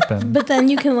will happen. But then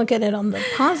you can look at it on the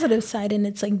positive side and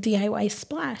it's like DIY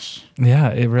splash. Yeah,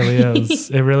 it really is.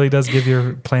 It really does give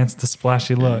your plants the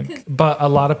splashy look. But a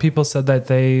lot of people said that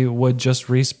they would just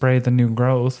respray the new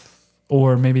growth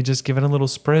or maybe just give it a little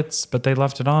spritz, but they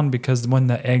left it on because when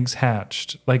the eggs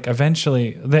hatched, like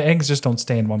eventually the eggs just don't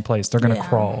stay in one place. They're going to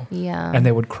crawl. Yeah. And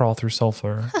they would crawl through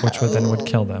sulfur, which would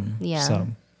kill them. Yeah. So.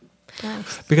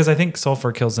 Because I think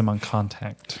sulfur kills them on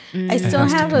contact. I still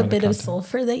have a bit of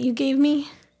sulfur that you gave me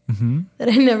that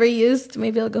I never used.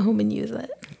 Maybe I'll go home and use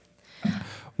it.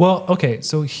 Well, okay.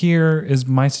 So here is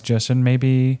my suggestion.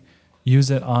 Maybe use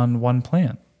it on one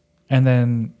plant and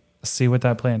then see what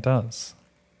that plant does.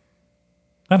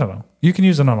 I don't know. You can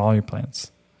use it on all your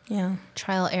plants. Yeah.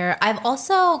 Trial error. I've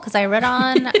also, because I read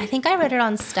on, I think I read it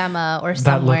on Stemma or That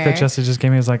somewhere. look that Jesse just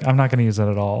gave me was like, I'm not going to use it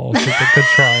at all. It's a good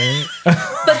try.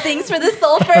 But thanks for the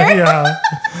sulfur. Yeah.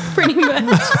 Pretty much.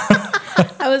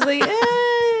 I was like,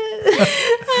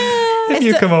 If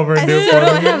you come over and do I it still for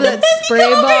don't me. have that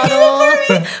spray bottle.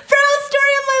 Bro,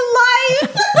 story of my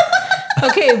life.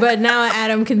 Okay, but now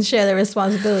Adam can share the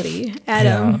responsibility.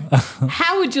 Adam,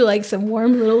 how would you like some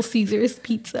warm Little Caesars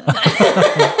pizza?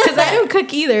 Because I don't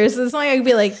cook either, so it's not like I could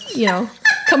be like,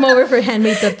 come over for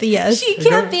handmade tortillas. She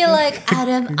can't be like,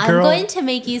 Adam, I'm Girl. going to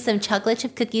make you some chocolate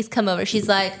chip cookies. Come over. She's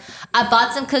like, I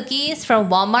bought some cookies from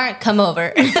Walmart. Come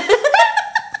over.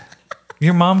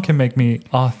 Your mom can make me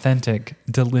authentic,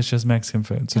 delicious Mexican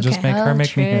food. So just Okay. make her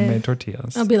make me true. handmade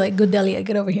tortillas. I'll be like, good Delia,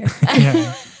 get over here.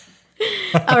 Yeah.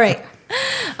 All right.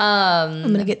 I'm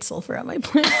going to get sulfur on my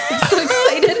plants. I'm so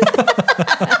excited.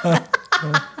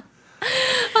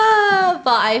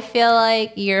 But I feel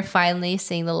like you're finally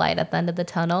seeing the light at the end of the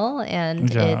tunnel,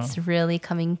 and Yeah. it's really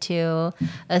coming to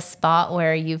a spot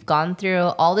where you've gone through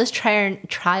all this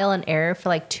trial and error for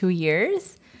like 2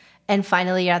 years, and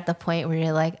finally you're at the point where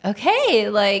you're like, okay,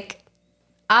 like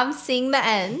I'm seeing the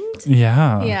end.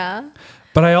 Yeah. Yeah.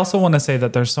 But I also want to say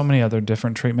that there's so many other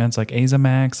different treatments like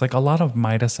Azamax, like a lot of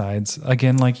miticides.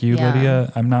 Again, like you, Yeah.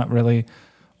 Lydia, I'm not really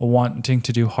wanting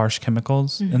to do harsh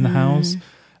chemicals in the house.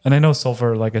 And I know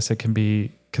sulfur, like I said, can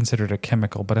be considered a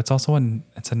chemical, but it's also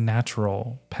it's a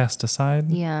natural pesticide.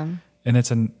 Yeah. And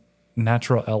it's a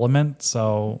natural element.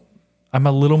 So I'm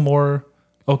a little more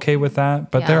okay with that.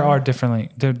 But there Yeah. are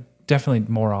definitely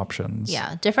more options.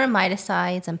 Yeah, different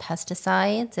miticides and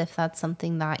pesticides, if that's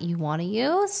something that you want to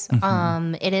use.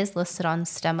 It is listed on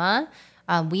Stemma.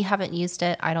 We haven't used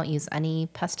it. I don't use any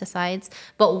pesticides.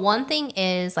 But one thing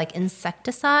is like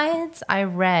insecticides, I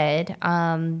read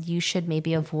you should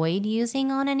maybe avoid using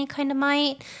on any kind of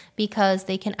mite because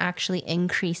they can actually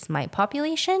increase mite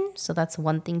population. So that's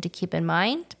one thing to keep in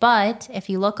mind. But if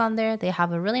you look on there, they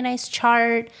have a really nice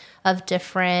chart of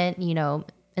different,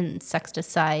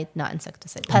 pesticides.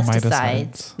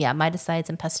 Miticides. Yeah, miticides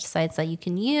and pesticides that you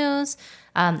can use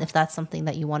if that's something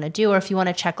that you want to do, or if you want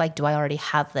to check like, do I already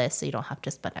have this, so you don't have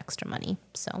to spend extra money.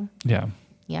 So Yeah.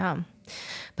 yeah,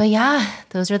 but yeah,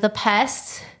 those are the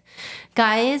pests,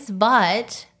 guys.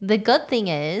 But the good thing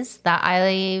is that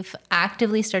I've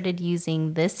actively started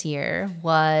using this year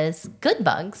was good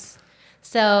bugs.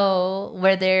 So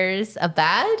where there's a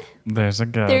bad, There's a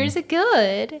good. there's a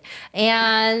good.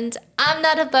 And I'm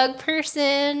not a bug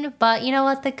person, but you know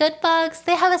what? The good bugs,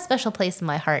 they have a special place in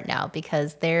my heart now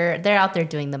because they're out there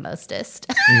doing the mostest.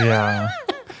 Yeah.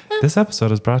 This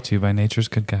episode is brought to you by Nature's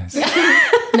Good Guys.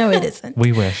 No, it isn't.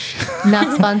 We wish.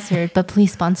 Not sponsored, but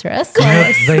please sponsor us.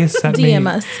 They sent DM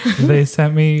me, us. They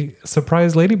sent me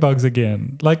surprise ladybugs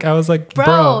again. Like I was like,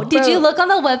 bro. Did you look on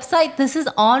the website? This is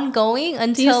ongoing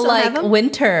until still have like them?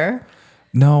 winter.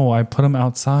 No, I put them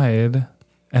outside,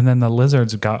 and then the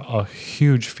lizards got a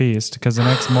huge feast because the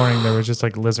next morning there was just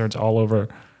like lizards all over.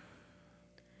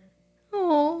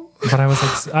 Oh, But I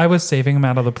was saving them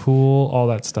out of the pool, all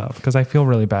that stuff, because I feel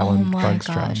really bad oh when my bugs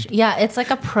gosh. drown. Yeah, it's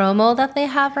like a promo that they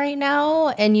have right now,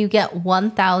 and you get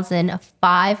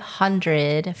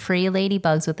 1,500 free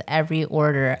ladybugs with every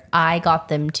order. I got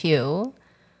them too.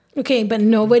 Okay, but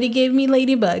nobody gave me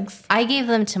ladybugs. I gave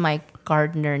them to my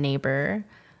gardener neighbor.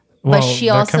 Well, she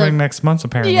they're also- coming next month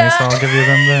apparently, Yeah. so I'll give you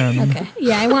them then. Okay.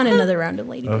 Yeah, I want another round of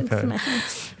ladybugs Okay. in my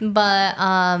house. But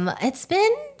it's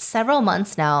been several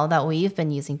months now that we've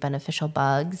been using beneficial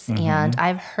bugs. And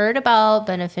I've heard about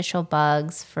beneficial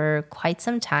bugs for quite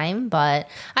some time. But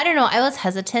I don't know. I was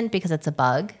hesitant because it's a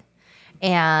bug.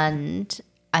 And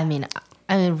I mean,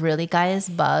 really, guys,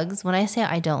 bugs. When I say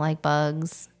I don't like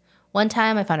bugs, one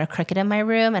time I found a cricket in my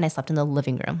room and I slept in the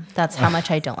living room. That's how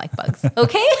much I don't like bugs.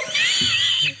 Okay?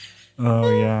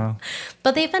 Oh, yeah.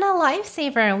 But they've been a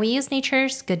lifesaver, and we use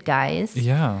Nature's Good Guys.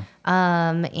 Yeah.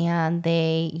 And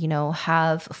they,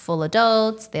 have full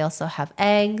adults. They also have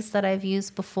eggs that I've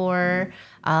used before,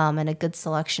 and a good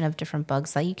selection of different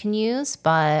bugs that you can use.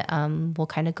 But we'll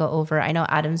kind of go over. I know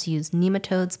Adam's used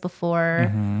nematodes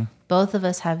before. Both of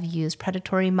us have used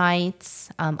predatory mites.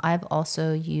 I've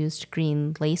also used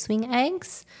green lacewing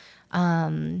eggs.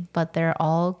 But they're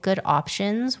all good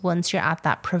options once you're at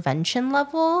that prevention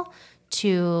level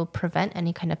to prevent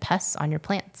any kind of pests on your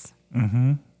plants.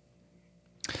 Do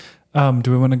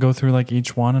we want to go through like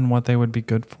each one and what they would be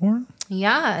good for?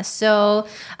 Yeah. So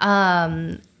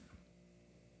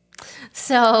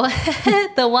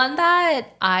the one that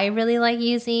I really like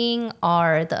using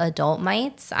are the adult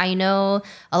mites. I know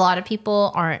a lot of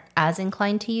people aren't as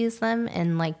inclined to use them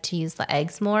and like to use the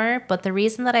eggs more. But the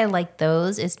reason that I like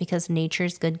those is because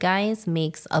Nature's Good Guys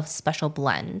makes a special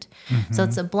blend. So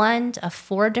it's a blend of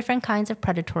 4 different kinds of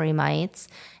predatory mites,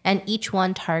 and each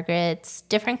one targets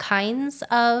different kinds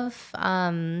of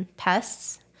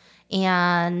pests.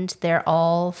 And they're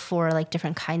all for like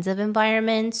different kinds of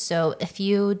environments. So if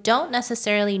you don't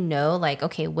necessarily know like,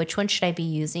 okay, which one should I be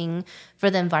using for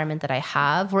the environment that I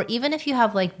have? Or even if you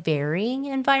have like varying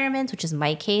environments, which is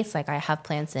my case, like I have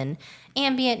plants in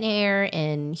ambient air,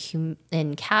 in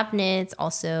cabinets,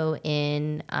 also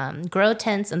in grow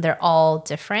tents, and they're all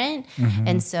different.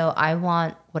 And so I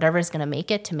want whatever's going to make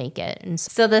it to make it. And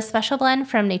so the special blend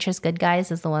from Nature's Good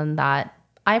Guys is the one that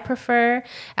I prefer.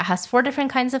 It has 4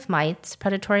 different kinds of mites,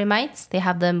 predatory mites. They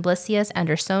have the Amblicius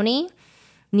andersoni,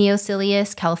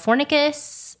 Neosilius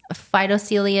californicus,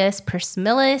 Phytocilius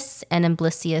persimilis, and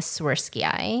Amblicius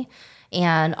swirsky.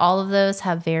 And all of those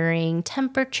have varying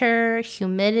temperature,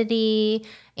 humidity,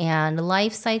 and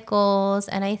life cycles.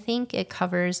 And I think it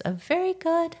covers a very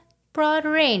good broad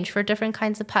range for different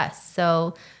kinds of pests.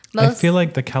 So I feel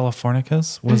like the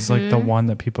californicus was like the one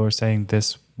that people are saying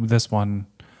this one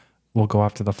will go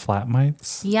after the flat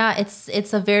mites. Yeah,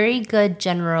 it's a very good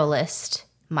generalist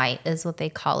mite is what they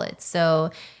call it.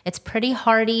 So it's pretty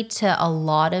hardy to a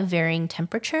lot of varying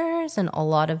temperatures and a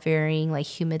lot of varying like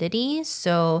humidity.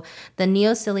 So the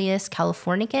Neosilius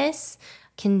californicus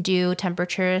can do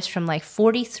temperatures from like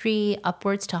 43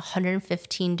 upwards to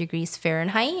 115 degrees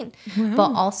Fahrenheit,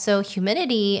 but also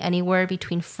humidity anywhere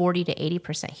between 40 to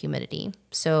 80% humidity.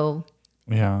 So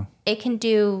yeah, it can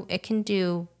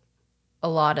do a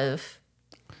lot of.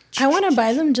 I want to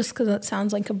buy them just because it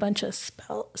sounds like a bunch of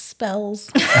spells.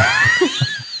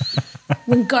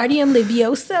 Wingardium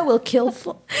Leviosa will kill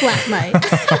flat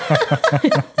mites.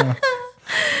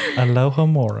 Aloha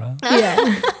Mora.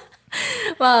 Yeah.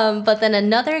 But then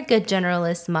another good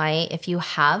generalist mite, if you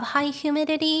have high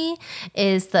humidity,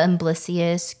 is the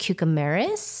Amblicius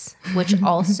cucumaris, which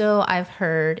also I've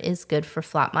heard is good for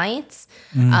flat mites.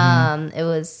 It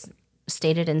was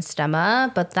stated in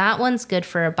stemma, but that one's good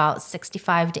for about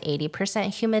 65 to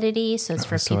 80% humidity. So it's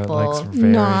for people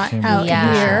not out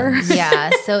here.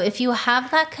 Yeah. So if you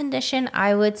have that condition,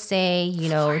 I would say,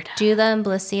 do the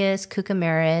Amblicius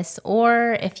cucumaris,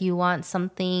 or if you want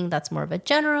something that's more of a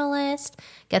generalist,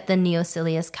 get the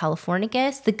Neosilius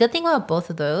californicus. The good thing about both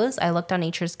of those, I looked on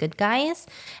Nature's Good Guys,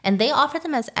 and they offer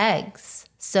them as eggs.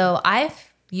 So I've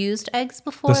used eggs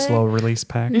before. The slow release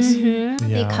packs. Yeah.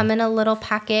 They come in a little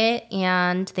packet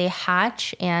and they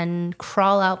hatch and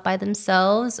crawl out by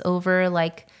themselves over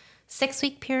like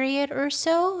 6-week period or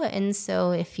so. And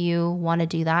so if you want to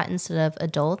do that instead of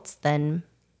adults, then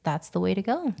that's the way to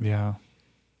go. Yeah.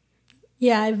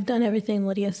 Yeah, I've done everything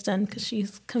Lydia's done because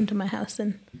she's come to my house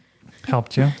and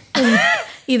helped you. And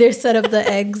either set up the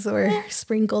eggs or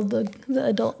sprinkled the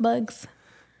adult bugs.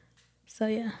 So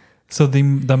yeah. So the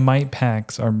mite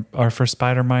packs are for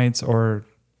spider mites or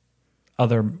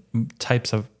other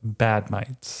types of bad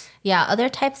mites? Yeah, other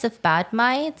types of bad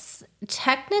mites.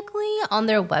 Technically, on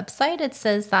their website, it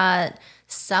says that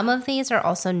some of these are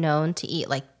also known to eat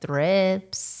like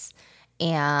thrips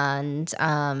and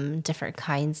different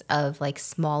kinds of like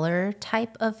smaller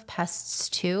type of pests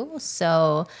too.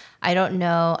 So I don't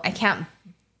know. I can't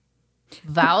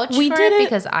vouch for it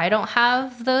because I don't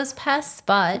have those pests,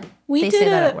 but they say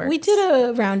that it works. We did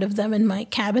a round of them in my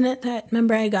cabinet.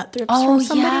 Remember I got thrips from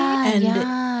somebody,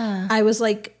 I was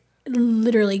like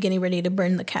literally getting ready to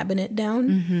burn the cabinet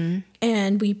down,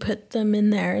 and we put them in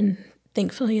there, and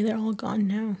thankfully they're all gone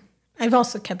now. I've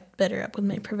also kept better up with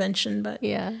my prevention, but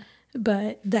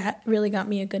that really got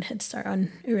me a good head start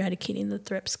on eradicating the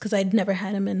thrips because I'd never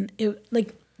had them, and it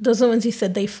like. Those are the ones you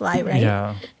said they fly, right?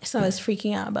 Yeah. So I was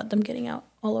freaking out about them getting out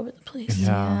all over the place.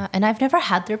 Yeah. And I've never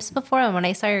had thrips before. And when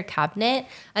I saw your cabinet,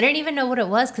 I didn't even know what it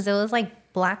was because it was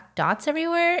like black dots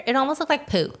everywhere. It almost looked like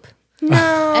poop.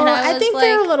 No, And I I think was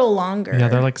they're a like- little longer. Yeah,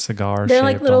 they're like cigar They're shaped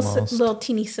like little almost. little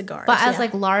teeny cigars. But as yeah.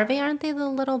 like larvae, aren't they the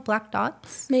little black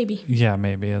dots? Maybe. Yeah,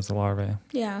 maybe as a larvae.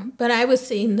 Yeah. But I was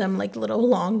seeing them like little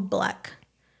long black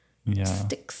Yeah.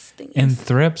 sticks things. And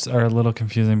thrips are a little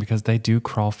confusing because they do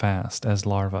crawl fast as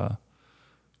larvae.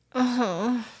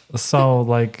 So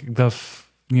like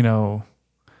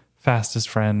fastest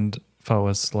friend foe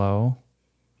is slow.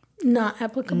 Not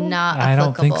applicable. Not I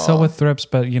don't think so applicable. with thrips,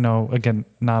 but again,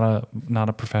 not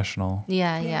a professional.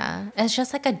 Yeah. It's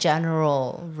just like a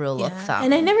general rule of thumb.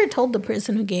 And I never told the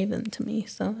person who gave them to me,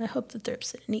 so I hope the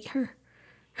thrips didn't eat her.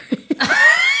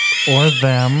 Or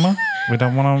them. We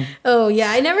don't want to. Oh yeah,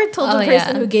 I never told the Oh,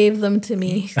 person yeah. who gave them to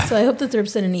me, so I hope the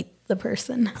thrips didn't eat the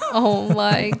person. Oh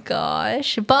my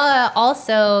gosh. But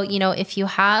also, if you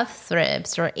have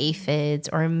thrips or aphids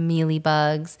or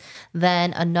mealybugs,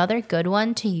 then another good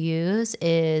one to use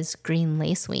is green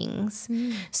lacewings.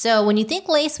 So when you think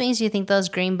lacewings, you think those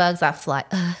green bugs that fly.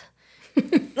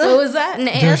 What was that?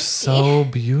 They're so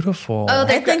beautiful. Oh,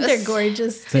 I think they're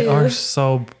gorgeous too. They are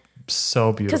so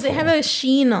beautiful. Because they have a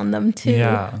sheen on them too.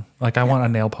 Yeah. Like I want a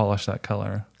nail polish that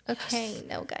color. Okay,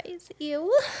 no, guys,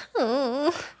 ew.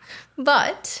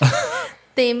 But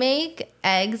they make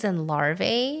eggs and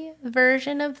larvae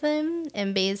version of them,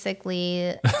 and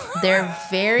basically they're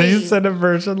very You said a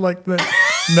version like that.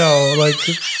 No, like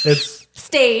it's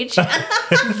stage.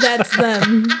 That's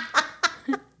them.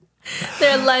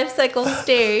 Their life cycle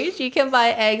stage. You can buy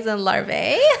eggs and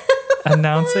larvae.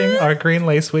 announcing our green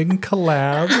lacewing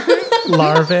collab.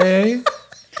 Larvae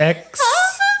X.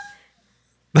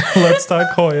 Let's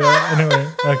talk Hoya. Anyway,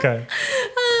 okay.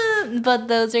 But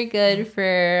those are good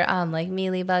for like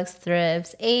mealybugs,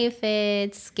 thrips,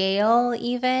 aphids, scale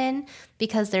even,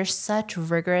 because they're such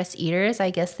rigorous eaters. I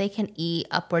guess they can eat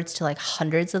upwards to like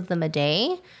hundreds of them a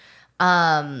day.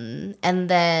 And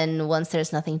then once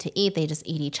there's nothing to eat, they just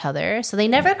eat each other. So they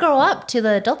never grow up to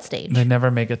the adult stage. They never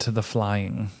make it to the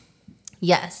flying.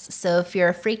 Yes. So if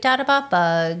you're freaked out about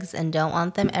bugs and don't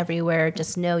want them everywhere,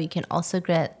 just know you can also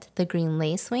get the green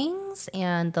lacewings,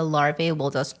 and the larvae will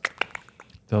just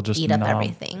They'll just eat up nom.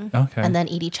 everything. Okay. And then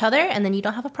eat each other, and then you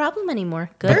don't have a problem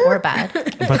anymore, good or bad.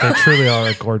 But they truly are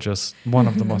a gorgeous, one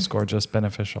of the most gorgeous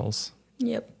beneficials,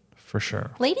 Yep. for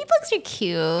sure. Ladybugs are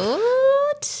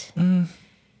cute.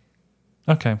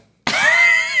 Okay.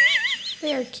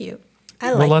 They are cute. I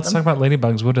Well, like let's them. talk about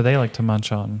ladybugs. What do they like to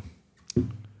munch on?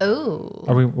 Oh.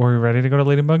 Were we ready to go to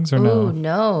ladybugs or Oh, no?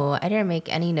 no. I didn't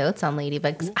make any notes on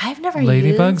ladybugs. I've never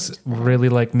Ladybugs used. really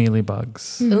like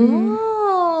mealybugs. Ooh.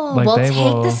 Like, Well, they take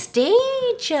will- the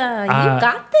stage. You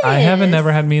got this. I haven't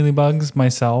never had mealybugs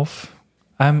myself.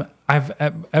 I've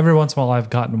every once in a while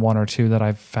I've gotten one or two that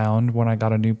I've found when I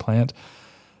got a new plant,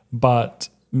 but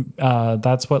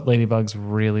that's what ladybugs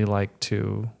really like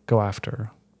to go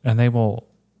after, and they will.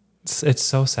 It's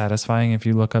so satisfying if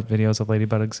you look up videos of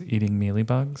ladybugs eating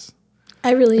mealybugs.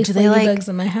 I released Do they like- ladybugs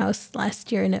in my house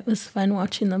last year, and it was fun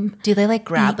watching them. Do they like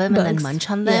grab Eat them and then bugs. munch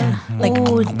on them? Yeah. Like-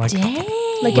 oh, Like- dang.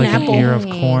 like Like an apple. ear of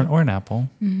corn or an apple.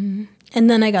 And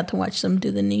then I got to watch them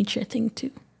do the nature thing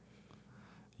too.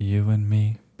 You and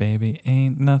me, baby,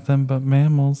 ain't nothing but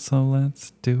mammals, so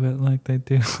let's do it like they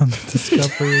do on the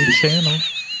Discovery Channel.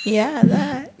 Yeah,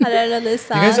 that. I don't know this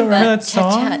song. You guys don't remember but that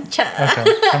song? cha-cha-cha.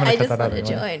 Okay, I'm gonna I cut just that out want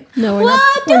to anyway. join. No, we're What?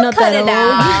 not. We're Don't not cut that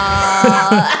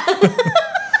it old. out.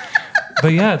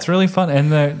 But yeah, it's really fun,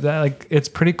 and they're like it's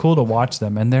pretty cool to watch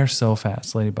them, and they're so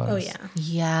fast, ladybugs. Oh yeah.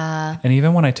 Yeah. And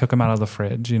even when I took them out of the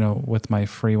fridge, with my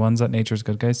free ones that Nature's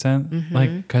Good Guys sent, like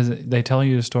because they tell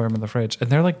you to store them in the fridge, and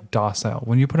they're like docile.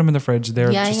 When you put them in the fridge,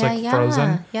 they're just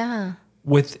frozen. Yeah.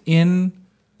 Within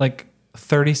like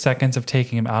 30 seconds of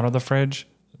taking them out of the fridge,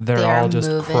 they're They're all just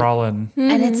moving. crawling.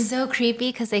 And it's so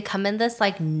creepy because they come in this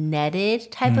like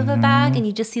netted type of a bag, and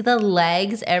you just see the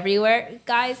legs everywhere.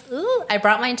 Guys, ooh, I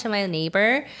brought mine to my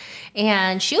neighbor,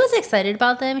 and she was excited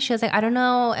about them. She was like, I don't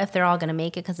know if they're all going to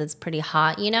make it because it's pretty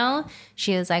hot,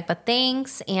 She was like, but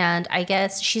thanks. And I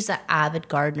guess she's an avid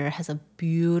gardener, has a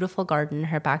beautiful garden in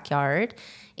her backyard.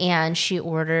 And she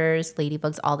orders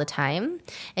ladybugs all the time.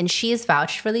 And she is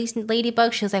vouched for these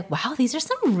ladybugs. She was like, wow, these are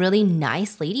some really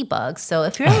nice ladybugs. So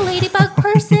if you're a ladybug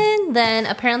person, then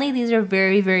apparently these are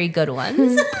very, very good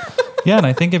ones. Yeah, and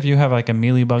I think if you have like a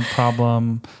mealybug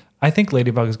problem, I think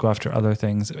ladybugs go after other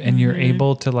things, and you're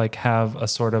able to like have a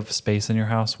sort of space in your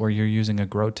house where you're using a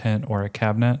grow tent or a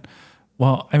cabinet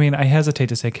Well, I mean, I hesitate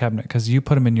to say cabinet because you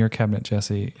put them in your cabinet,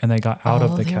 Jesse, and they got out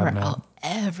of the They were cabinet. out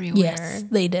everywhere. Yes,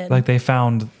 they did. Like they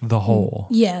found the hole.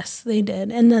 Yes, they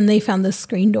did. And then they found the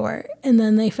screen door. And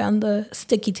then they found the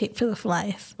sticky tape for the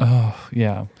flies. Oh,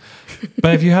 yeah.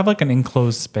 But if you have like an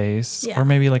enclosed space Yeah. or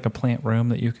maybe like a plant room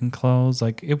that you can close,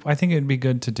 like I think it'd be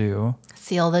good to do.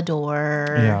 Seal the door,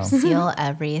 Yeah. seal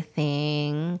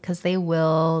everything, because they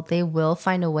will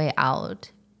find a way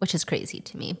out, which is crazy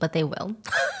to me, but they will.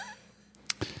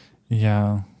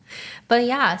 Yeah. But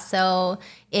yeah, so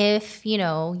if,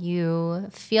 you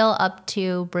feel up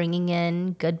to bringing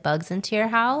in good bugs into your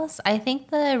house, I think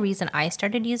the reason I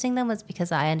started using them was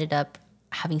because I ended up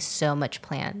having so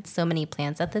many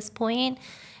plants at this point,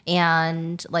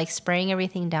 and like spraying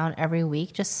everything down every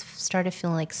week just started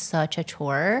feeling like such a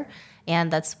chore.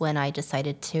 And that's when I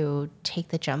decided to take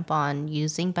the jump on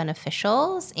using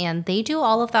beneficials, and they do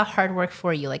all of that hard work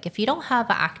for you. Like if you don't have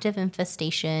an active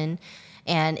infestation,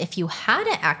 and if you had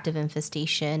an active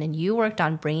infestation and you worked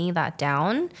on bringing that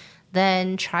down,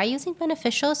 then try using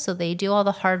beneficials. So they do all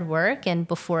the hard work, and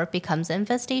before it becomes an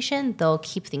infestation, they'll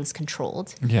keep things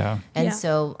controlled. Yeah. And Yeah.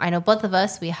 so I know both of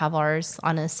us, we have ours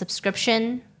on a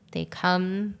subscription. They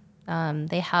come,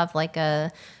 they have like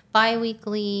a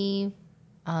bi-weekly,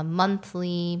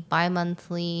 monthly,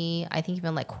 bi-monthly, I think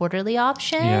even like quarterly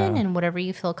option. Yeah. And whatever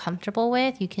you feel comfortable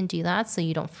with, you can do that so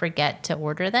you don't forget to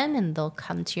order them, and they'll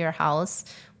come to your house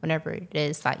whenever it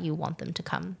is that you want them to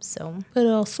come. So But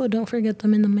also don't forget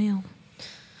them in the mail.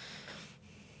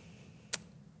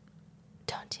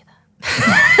 don't do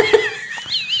that.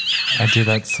 I do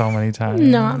that so many times.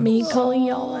 Not me calling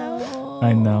y'all out.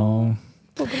 I know.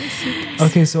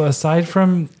 Okay, so aside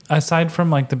from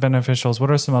like the beneficials,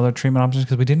 what are some other treatment options?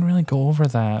 Because we didn't really go over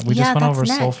that. We just Yeah, went that's over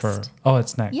next. sulfur. Oh,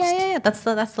 it's next. Yeah. That's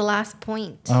the last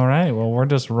point. All right. Well, we're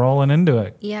just rolling into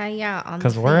it Yeah.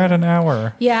 because we're at an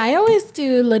hour. Yeah, I always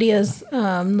do Lydia's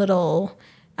little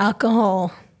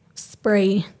alcohol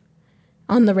spray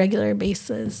on the regular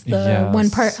basis. The Yes. 1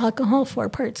 part alcohol, 4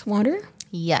 parts water.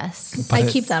 Yes. I But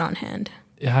keep it's- that on hand.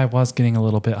 Yeah, I was getting a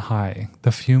little bit high.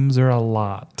 The fumes are a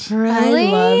lot. Really?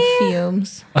 I love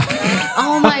fumes.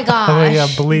 Oh my gosh. Oh yeah,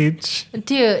 bleach.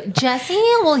 Dude, Jessie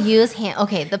will use hand.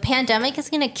 Okay, the pandemic is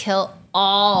going to kill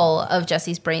all of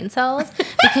Jessie's brain cells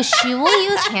because she will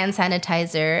use hand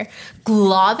sanitizer,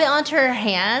 glob it onto her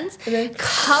hands,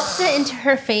 cups it into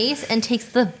her face, and takes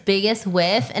the biggest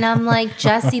whiff. And I'm like,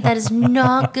 Jessie, that is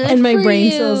not good And my for brain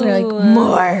you. cells are like,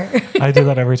 more. I do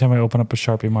that every time I open up a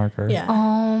Sharpie marker. Yeah.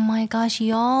 Oh my gosh,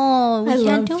 y'all. We I can't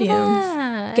love do fumes.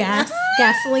 that.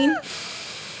 Gasoline.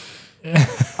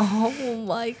 Oh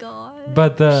my god.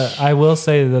 But I will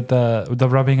say that the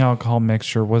rubbing alcohol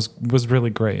mixture was really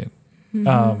great.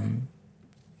 And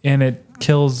it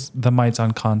kills the mites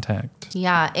on contact.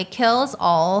 Yeah, it kills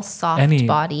all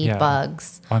soft-bodied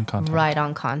bugs on contact. right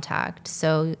on contact.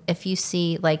 So if you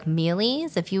see like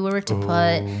mealies, if you were to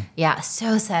put,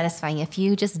 so satisfying. If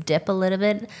you just dip a little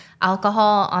bit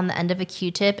alcohol on the end of a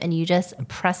Q-tip and you just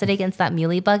press it against that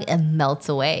mealy bug, it melts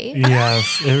away.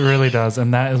 Yes, it really does.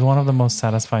 And that is one of the most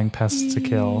satisfying pests to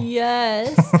kill.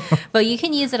 Yes. But you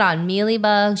can use it on mealy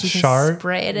bugs. You can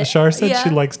spray it. Shar said she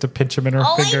likes to pinch them in her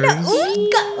fingers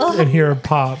and hear them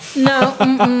pop. No,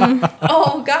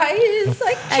 Oh, guys.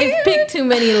 I've picked too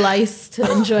many lice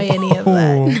to enjoy any of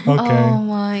that. Ooh, okay. Oh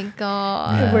my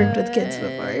god. I've worked with kids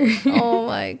before. Oh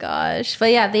my gosh.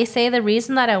 But yeah, they say the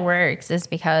reason that it works is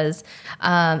because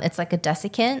it's like a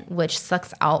desiccant, which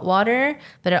sucks out water,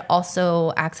 but it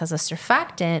also acts as a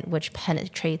surfactant, which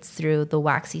penetrates through the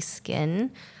waxy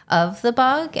skin of the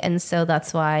bug. And so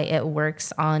that's why it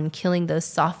works on killing those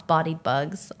soft-bodied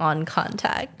bugs on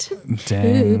contact. Dang.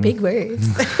 Ooh, big words.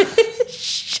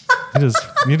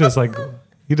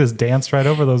 You just danced right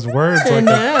over those words like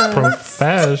a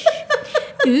profesh.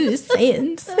 Ooh,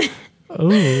 science.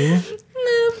 Ooh.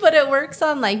 But it works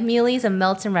on like mealies and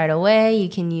melts them right away. You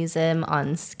can use them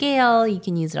on scale. You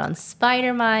can use it on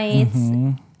spider mites.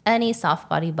 Any soft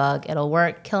body bug, it'll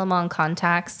work. Kill them on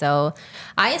contact. So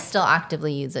I still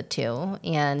actively use it too.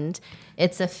 And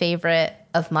it's a favorite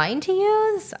of mine to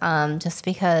use just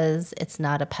because it's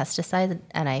not a pesticide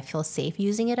and I feel safe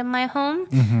using it in my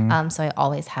home. So I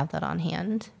always have that on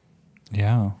hand.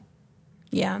 Yeah.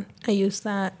 Yeah, I use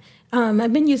that.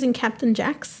 I've been using Captain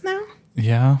Jack's now.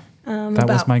 Yeah. That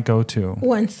was my go-to.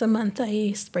 Once a month,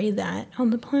 I spray that on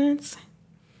the plants.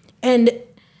 And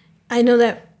I know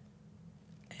that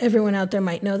everyone out there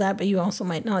might know that, but you also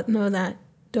might not know that.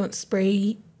 Don't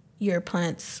spray your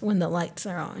plants when the lights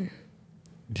are on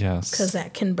Yes. because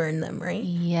that can burn them, right?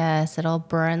 Yes, it'll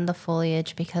burn the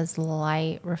foliage because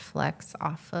light reflects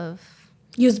off of.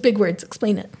 Use big words.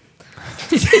 Explain it.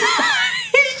 It's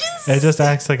just It just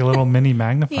acts like a little mini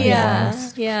magnifying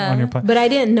glass on your plant. But I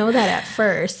didn't know that at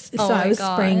first. Oh So my I was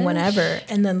spraying gosh. whenever.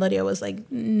 And then Lydia was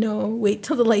like, no, wait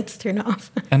till the lights turn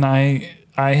off. And I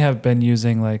have been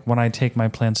using, like, when I take my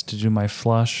plants to do my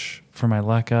flush for my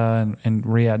leca and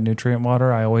re-add nutrient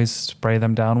water, I always spray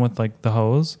them down with like the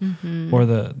hose or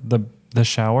the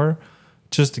shower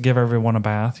just to give everyone a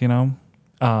bath, you know?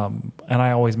 And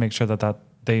I always make sure that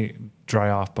they dry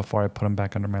off before I put them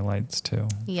back under my lights too, for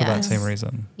that Yes. same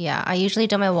reason. Yeah, I usually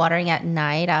do my watering at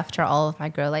night after all of my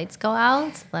grow lights go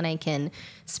out. Then I can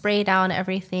spray down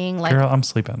everything. Like, Girl, I'm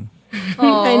sleeping.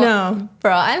 I know.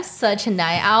 bro, I'm such a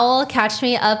night owl. Catch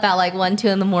me up at like 1, 2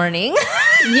 in the morning.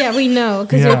 Yeah, we know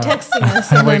because you're texting us.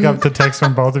 I and wake then up to text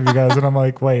from both of you guys and I'm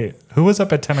like, wait, who was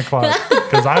up at 10 o'clock?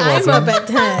 Because I I'm wasn't. up at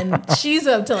 10. She's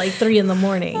up to like 3 in the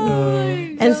morning.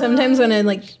 And sometimes when I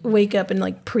like wake up and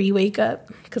like pre-wake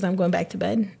up because I'm going back to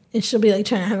bed, and she'll be like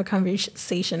trying to have a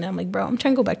conversation. And I'm like, bro, I'm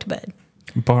trying to go back to bed.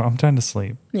 But I'm trying to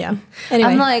sleep. Yeah.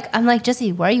 Anyway. I'm like,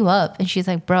 Jessie, why are you up? And she's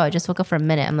like, bro, I just woke up for a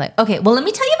minute. I'm like, okay, well, let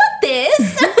me tell you about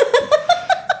this.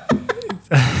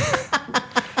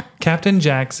 Captain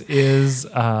Jack's is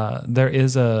there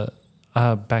is a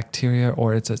bacteria,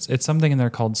 or it's something in there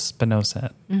called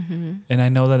spinosad, and I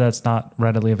know that that's not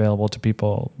readily available to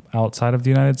people outside of the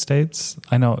United States.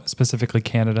 I know specifically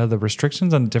Canada, the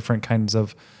restrictions on different kinds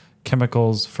of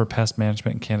chemicals for pest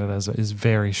management in Canada is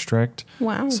very strict.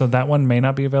 Wow. So that one may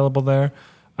not be available there.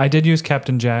 I did use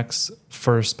Captain Jack's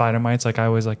for spider mites.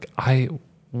 I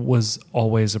was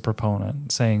always a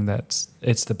proponent saying that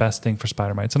it's the best thing for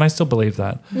spider mites. And I still believe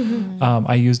that.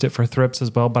 I used it for thrips as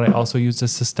well, but I also used a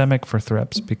systemic for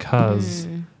thrips because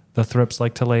the thrips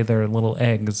like to lay their little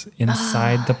eggs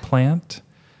inside the plant.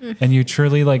 And you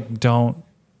truly like don't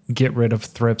get rid of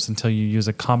thrips until you use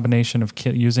a combination of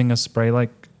using a spray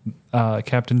like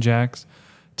Captain Jack's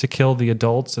to kill the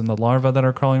adults and the larvae that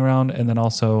are crawling around, and then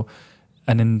also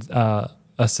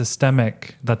a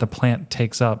systemic that the plant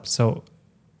takes up. So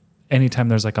anytime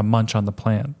there's like a munch on the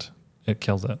plant, it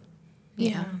kills it.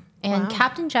 Yeah. And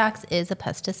Captain Jack's is a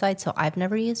pesticide, so I've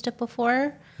never used it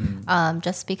before.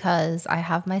 Just because I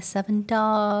have my 7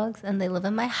 dogs and they live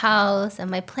in my house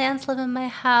and my plants live in my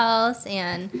house,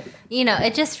 and you know,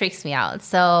 it just freaks me out.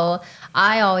 So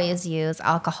I always use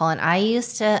alcohol, and I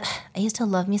used to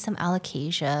love me some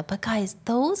alocasia, but guys,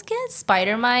 those get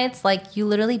spider mites. Like, you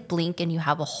literally blink and you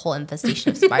have a whole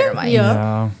infestation of spider mites.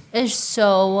 Yeah. It's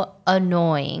so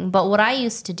annoying. But what I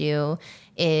used to do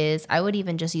is I would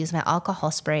even just use my alcohol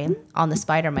spray on the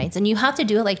spider mites. And you have to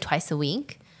do it like twice a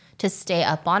week to stay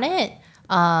up on it.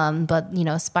 But, you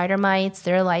know, spider mites,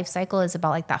 their life cycle is about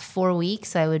like that 4 weeks.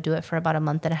 So I would do it for about a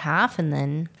month and a half, and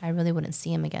then I really wouldn't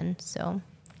see them again. So,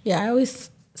 Yeah, I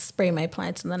always spray my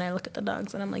plants, and then I look at the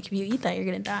dogs, and I'm like, if you eat that, you're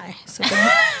going to die. So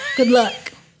good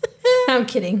luck. I'm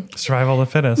kidding. Survival of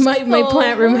the fittest. My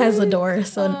plant room has a door,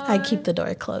 so I keep the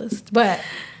door closed. But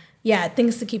yeah,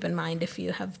 things to keep in mind if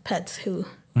you have pets who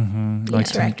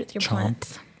interact with your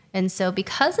plants. and so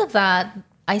because of that,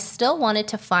 I still wanted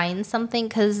to find something,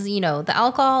 because, you know, the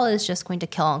alcohol is just going to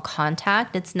kill on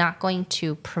contact. It's not going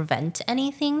to prevent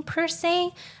anything per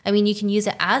se. I mean, you can use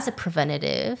it as a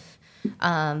preventative,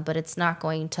 but it's not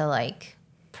going to like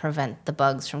prevent the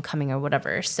bugs from coming or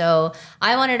whatever. So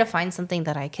I wanted to find something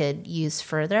that I could use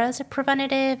further as a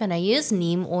preventative, and I used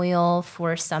neem oil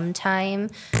for some time.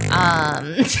 How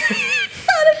did it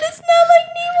smell like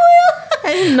neem oil?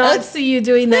 I did not see you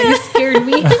doing that. You scared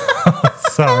me.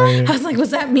 Sorry. I was like,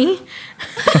 was that me?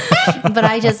 But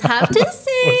I just have to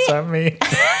say, What's that mean?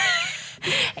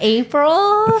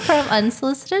 April from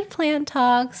Unsolicited Plant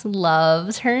Talks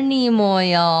loves her neem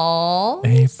oil.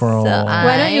 April.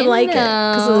 Why don't you like it?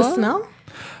 Because of the smell?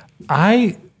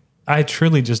 I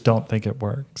truly just don't think it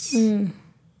works.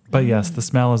 But yes, the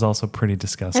smell is also pretty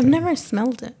disgusting. I've never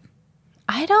smelled it.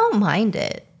 I don't mind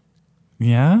it.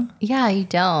 Yeah? Yeah, you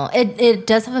don't. It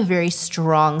does have a very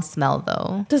strong smell,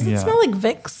 though. Does it Yeah. smell like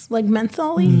Vicks? Like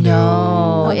mentholy?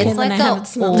 No, Okay, it's then like I a haven't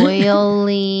smelled it.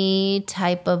 oily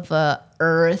type of a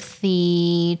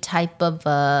earthy type of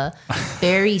a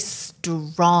very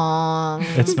strong.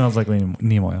 It smells like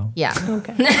neem oil. Yeah.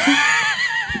 Okay.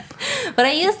 But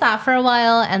I used that for a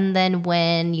while, and then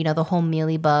when, you know, the whole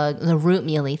the root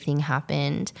mealy thing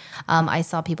happened, I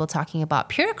saw people talking about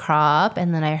Pure Crop,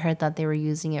 and then I heard that they were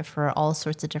using it for all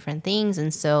sorts of different things,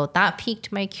 and so that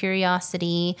piqued my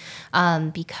curiosity,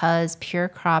 because Pure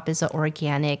Crop is an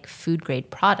organic food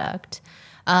grade product.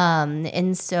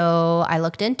 And so I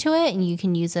looked into it, and you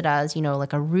can use it as, you know,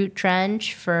 like a root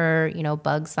drench for, you know,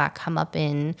 bugs that come up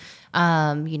in,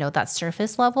 you know, that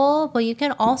surface level, but you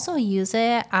can also use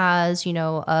it as, you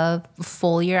know, a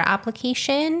foliar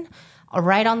application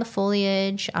right on the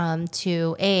foliage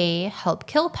to help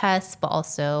kill pests, but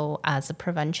also as a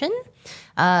prevention.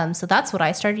 So that's what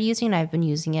I started using. I've been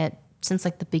using it since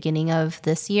like the beginning of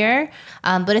this year.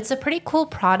 But it's a pretty cool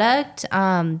product.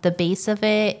 The base of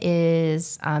it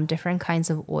is different kinds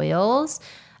of oils,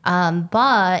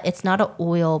 but it's not an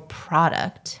oil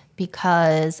product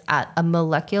because at a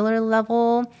molecular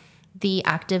level, the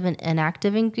active and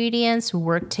inactive ingredients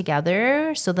work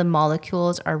together. So the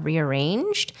molecules are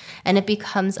rearranged and it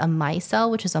becomes a micelle,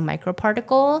 which is a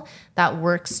microparticle that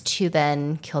works to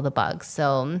then kill the bugs.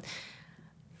 So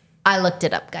I looked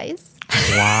it up, guys.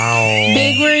 Wow.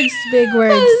 Big words, big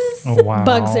words. Oh, wow.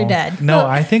 Bugs are dead. No,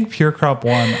 I think Pure Crop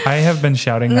One. I have been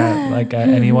shouting that like at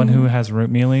anyone who has root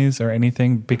mealies or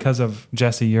anything because of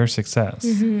Jesse, your success.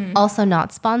 Also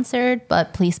not sponsored,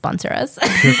 but please sponsor us.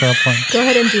 Pure Crop One. Go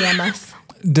ahead and DM us.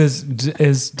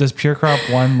 Does Pure Crop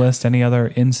One list any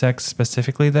other insects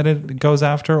specifically that it goes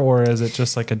after, or is it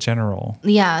just like a general?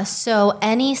 Yeah. So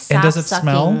any sap And does it sucking,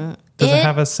 smell? Does it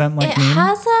have a scent like neem? It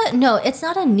has no, it's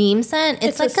not a neem scent.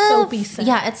 It's like a soapy scent.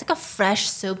 Yeah, it's like a fresh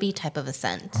soapy type of a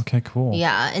scent. Okay, cool.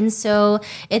 Yeah, and so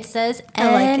it says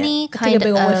I like any it. kind Take a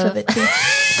big whiff of of it too.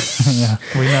 Yeah,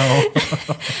 we know.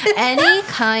 any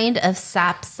kind of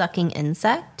sap sucking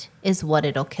insect is what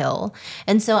it'll kill.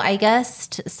 And so I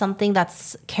guess something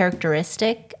that's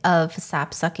characteristic of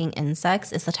sap sucking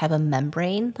insects is the type of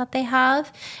membrane that they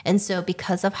have. And so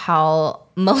because of how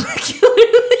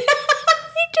molecularly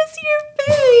just your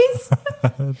face.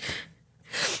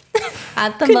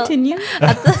 Continue.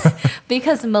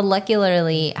 Because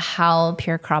molecularly how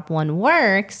Pure Crop One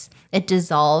works, it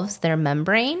dissolves their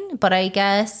membrane. But I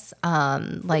guess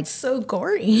like So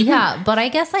gory. yeah, but I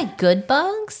guess like good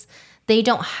bugs, they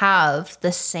don't have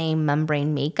the same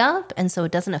membrane makeup, and so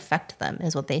it doesn't affect them,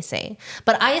 is what they say.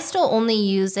 But I still only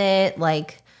use it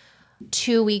like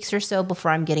 2 weeks or so before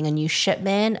I'm getting a new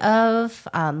shipment of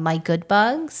my good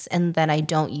bugs, and then I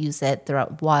don't use it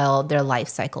throughout while their life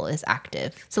cycle is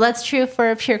active. So that's true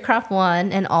for Pure Crop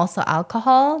One and also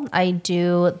alcohol. I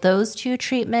do those two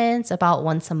treatments about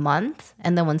once a month,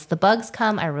 and then once the bugs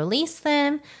come, I release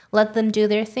them, let them do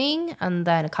their thing, and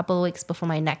then a couple of weeks before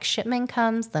my next shipment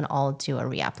comes, then I'll do a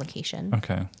reapplication.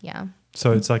 Okay. Yeah.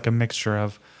 So it's like a mixture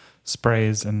of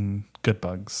sprays and good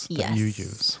bugs that Yes, you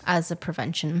use. as a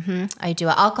prevention. I do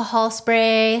an alcohol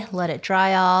spray, let it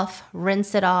dry off,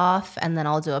 rinse it off, and then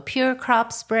I'll do a Pure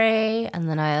Crop spray, and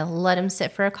then I let them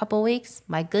sit for a couple weeks.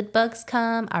 My good bugs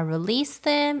come, I release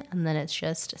them, and then it's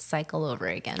just cycle over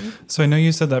again. So I know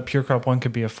you said that Pure Crop One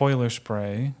could be a foliar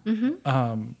spray,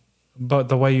 but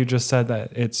the way you just said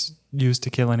that it's used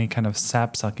to kill any kind of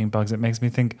sap-sucking bugs, it makes me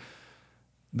think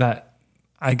that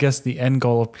I guess the end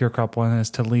goal of Pure Crop One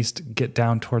is to at least get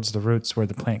down towards the roots where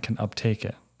the plant can uptake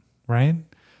it, right?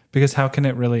 Because how can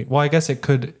it really? Well, I guess it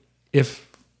could if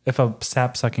a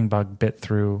sap-sucking bug bit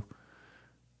through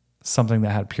something that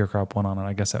had Pure Crop One on it.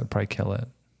 I guess that would probably kill it.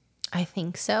 I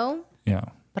think so, Yeah.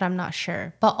 but I'm not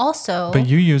sure. But also, But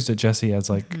you used it, Jesse, as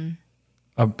like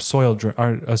a soil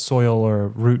or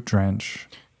root drench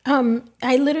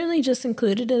I literally just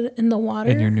included it in the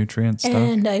water in your nutrient stuff,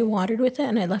 and I watered with it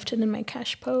and I left it in my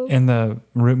cash po. and the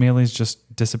root mealies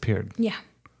just disappeared. Yeah.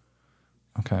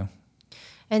 Okay.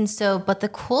 and so, but the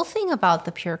cool thing about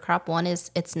the Pure Crop One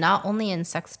is it's not only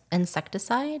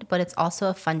insecticide, but it's also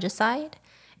a fungicide,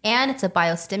 and it's a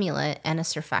biostimulant and a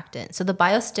surfactant. So the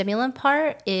biostimulant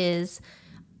part is,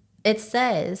 it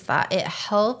says that it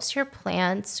helps your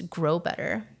plants grow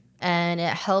better and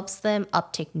it helps them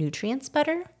uptake nutrients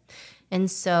better. And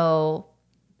so,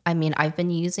 I mean, I've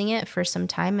been using it for some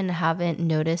time and haven't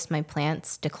noticed my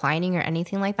plants declining or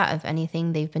anything like that. If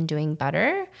anything, they've been doing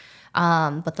better.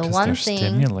 But the 'Cause one they're thing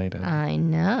stimulated I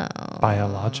know,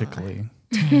 biologically.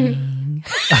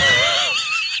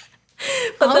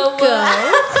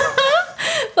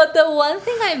 But the one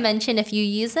thing I mentioned, if you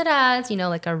use it as,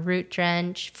 like a root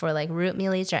drench for like root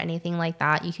mealies or anything like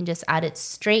that, you can just add it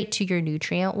straight to your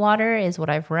nutrient water, is what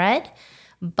I've read.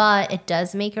 But it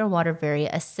does make your water very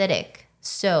acidic.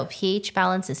 So pH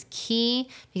balance is key,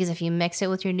 because if you mix it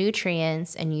with your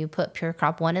nutrients and you put Pure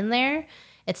Crop One in there,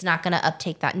 it's not going to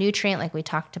uptake that nutrient like we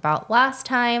talked about last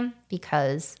time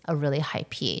because a really high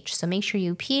pH. So make sure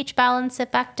you pH balance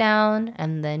it back down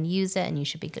and then use it, and you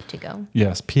should be good to go.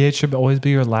 Yes, pH should always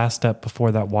be your last step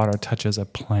before that water touches a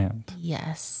plant.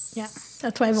 Yes. Yeah.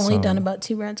 That's why I've only done about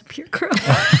 2 rounds of Pure Crop.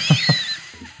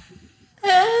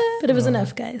 But it was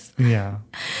enough, guys. Yeah.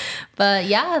 But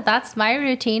yeah, that's my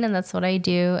routine, and that's what I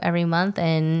do every month.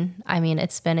 And I mean,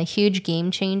 it's been a huge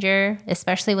game changer,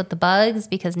 especially with the bugs,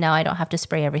 because now I don't have to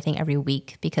spray everything every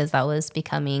week, because that was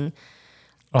becoming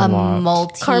a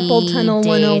lot. Carpal tunnel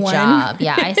multi-day 101. job.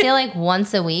 Yeah, I say like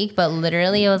once a week, but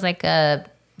literally it was like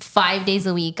 5 days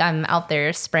a week. I'm out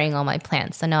there spraying all my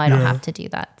plants, so now I don't have to do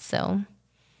that. So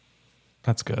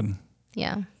That's good.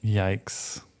 yeah.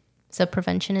 Yikes. So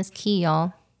prevention is key,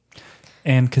 y'all.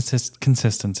 And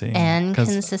consistency. And 'Cause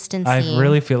consistency. I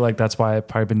really feel like that's why I've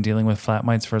probably been dealing with flat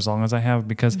mites for as long as I have,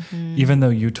 because even though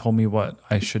you told me what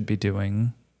I should be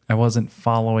doing, I wasn't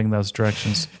following those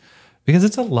directions because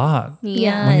it's a lot.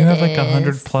 Yeah, When you have it like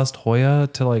 100 is. plus Hoya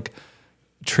to like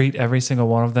treat every single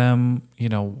one of them,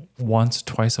 once,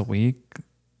 twice a week,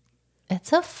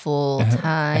 It's a full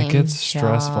time. it gets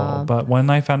stressful. But when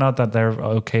I found out that they're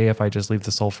okay if I just leave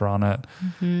the sulfur on it,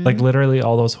 like literally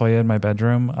all those Hoya in my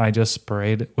bedroom, I just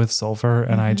sprayed with sulfur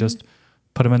and I just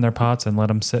put them in their pots and let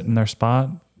them sit in their spot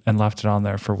and left it on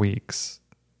there for weeks.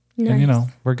 Nice.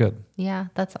 And we're good. Yeah,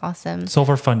 that's awesome.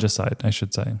 Sulfur fungicide, I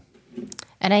should say.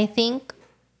 And I think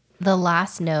the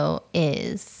last note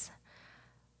is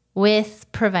with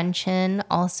prevention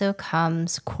also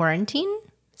comes quarantine.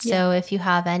 So if you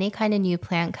have any kind of new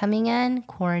plant coming in,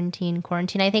 quarantine.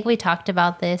 I think we talked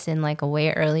about this in like a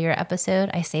way earlier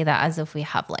episode. I say that as if we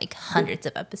have like hundreds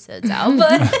of episodes out,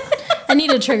 but I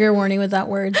need a trigger warning with that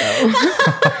word, though.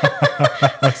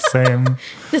 Same.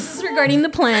 This is regarding the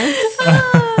plants.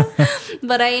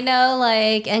 But I know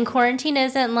like, and quarantine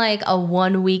isn't like a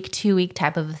 1 week, 2 week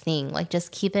type of a thing. Like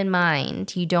just keep in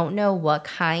mind, you don't know what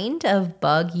kind of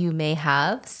bug you may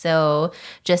have. So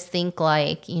just think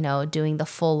like, doing the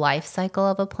full life cycle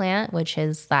of a plant, which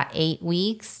is that 8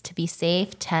 weeks to be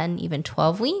safe, 10, even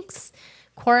 12 weeks.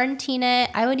 Quarantine it.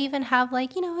 I would even have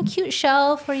like, a cute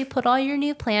shelf where you put all your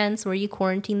new plants, where you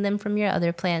quarantine them from your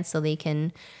other plants so they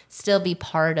can still be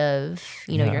part of,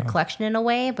 your collection in a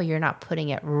way, but you're not putting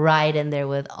it right in there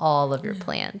with all of your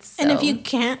plants. So. And if you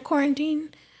can't quarantine,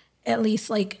 at least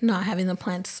like not having the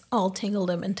plants all tangled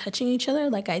up and touching each other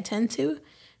like I tend to,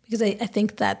 because I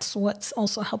think that's what's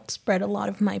also helped spread a lot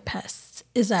of my pests,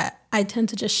 is that I tend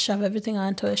to just shove everything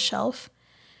onto a shelf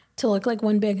to look like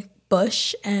one big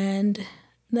bush, and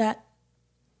that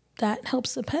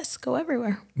helps the pests go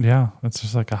everywhere. Yeah, it's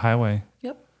just like a highway.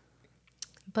 Yep.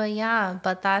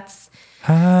 But that's...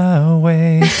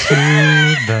 Highway to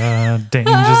the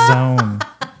danger zone.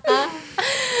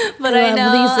 But I I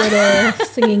know... love these little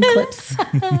singing clips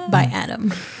by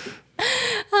Adam.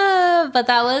 But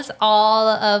that was all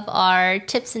of our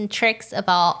tips and tricks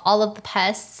about all of the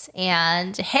pests.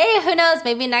 And hey, who knows?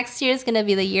 Maybe next year is going to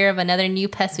be the year of another new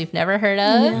pest we've never heard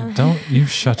of. Yeah. Don't you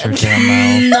shut your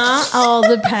damn mouth. Not all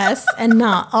the pests and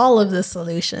not all of the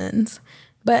solutions,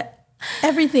 but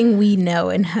everything we know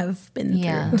and have been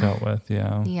through. Dealt with,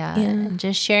 yeah. Yeah. And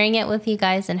just sharing it with you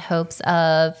guys in hopes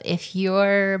of if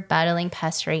you're battling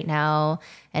pests right now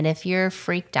and if you're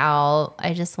freaked out,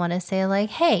 I just want to say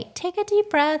like, hey, take a deep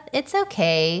breath. It's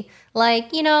okay. Like,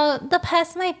 the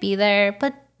pest might be there,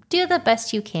 but do the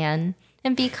best you can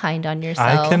and be kind on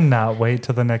yourself. I cannot wait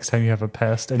till the next time you have a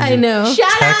pest and I you know.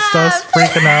 text us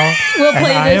freaking out. We'll play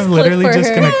and I this am clip literally for just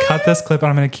her. going to cut this clip and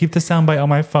I'm going to keep the soundbite on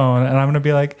my phone and I'm going to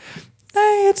be like,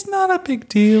 hey, it's not a big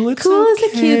deal. It's Cool okay.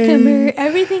 as a cucumber.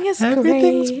 Everything is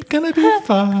Everything's great. going to be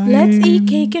fine. Let's eat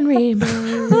cake and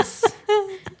rainbows.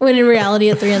 When in reality,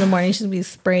 at 3 a.m, she'll be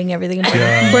spraying everything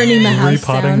and burning the house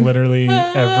Repotting down. literally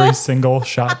every single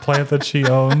shot plant that she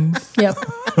owns. Yep.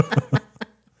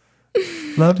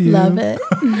 Love you. Love it.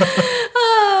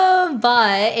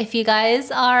 But if you guys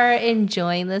are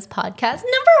enjoying this podcast,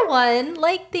 number one,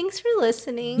 like, thanks for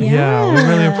listening. Yeah, we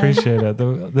really appreciate it.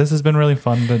 This has been really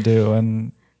fun to do.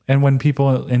 And when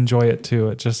people enjoy it too,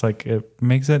 it just like, it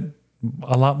makes it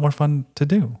a lot more fun to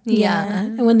do. Yeah.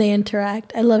 And when they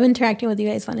interact, I love interacting with you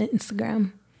guys on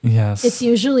Instagram. Yes. It's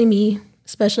usually me,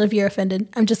 especially if you're offended.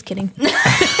 I'm just kidding.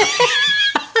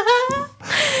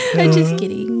 I'm just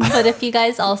kidding. But if you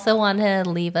guys also want to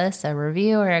leave us a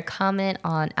review or a comment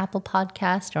on Apple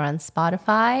Podcast or on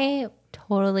Spotify,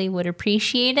 totally would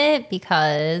appreciate it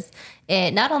because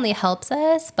it not only helps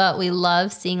us, but we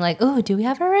love seeing like, oh, do we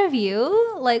have a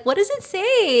review? Like, what does it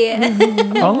say?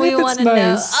 Only we if it's wanna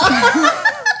nice.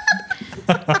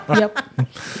 Yep.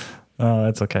 Oh,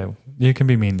 it's okay. You can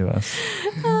be mean to us.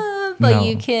 But No.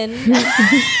 you can...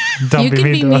 Don't You be can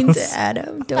mean be to mean us. to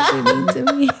Adam. Don't be mean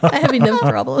to me. I have enough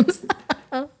problems.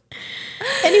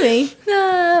 Anyway.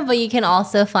 but you can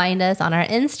also find us on our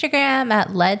Instagram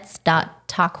at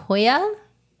lets.talkhoya.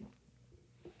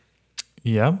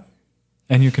 Yep.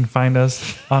 And you can find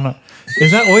us on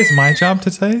is that always my job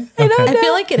to say? I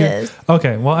feel like it is.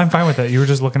 Okay, well, I'm fine with it. You were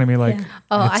just looking at me like,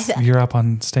 Oh, you're up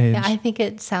on stage. Yeah, I think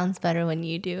it sounds better when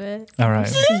you do it. All right.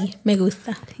 Sí, me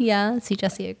gusta. Yeah, see,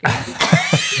 Jesse agrees.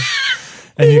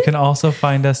 And you can also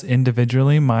find us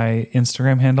individually. My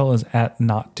Instagram handle is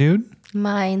 @notdude.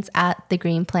 Mine's at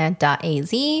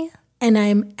thegreenplant.az. And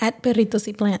I'm at Perritos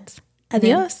y Plants.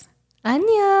 Adios.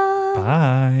 Annyeong.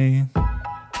 Bye.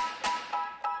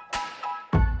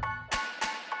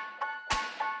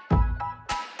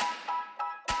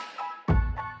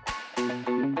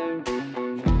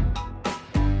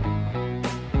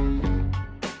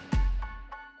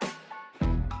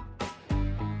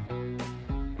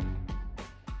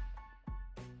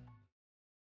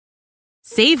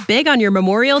 Save big on your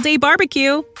Memorial Day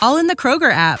barbecue, all in the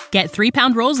Kroger app. Get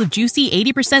 3-pound rolls of juicy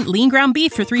 80% lean ground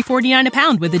beef for $3.49 a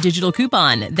pound with a digital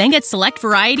coupon. Then get select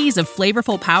varieties of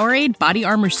flavorful Powerade, Body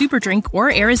Armor Super Drink,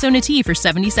 or Arizona tea for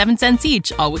 77 cents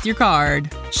each, all with your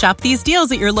card. Shop these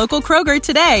deals at your local Kroger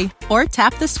today, or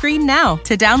tap the screen now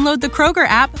to download the Kroger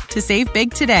app to save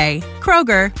big today.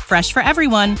 Kroger, fresh for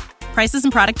everyone. Prices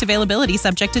and product availability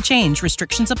subject to change.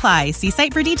 Restrictions apply. See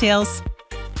site for details.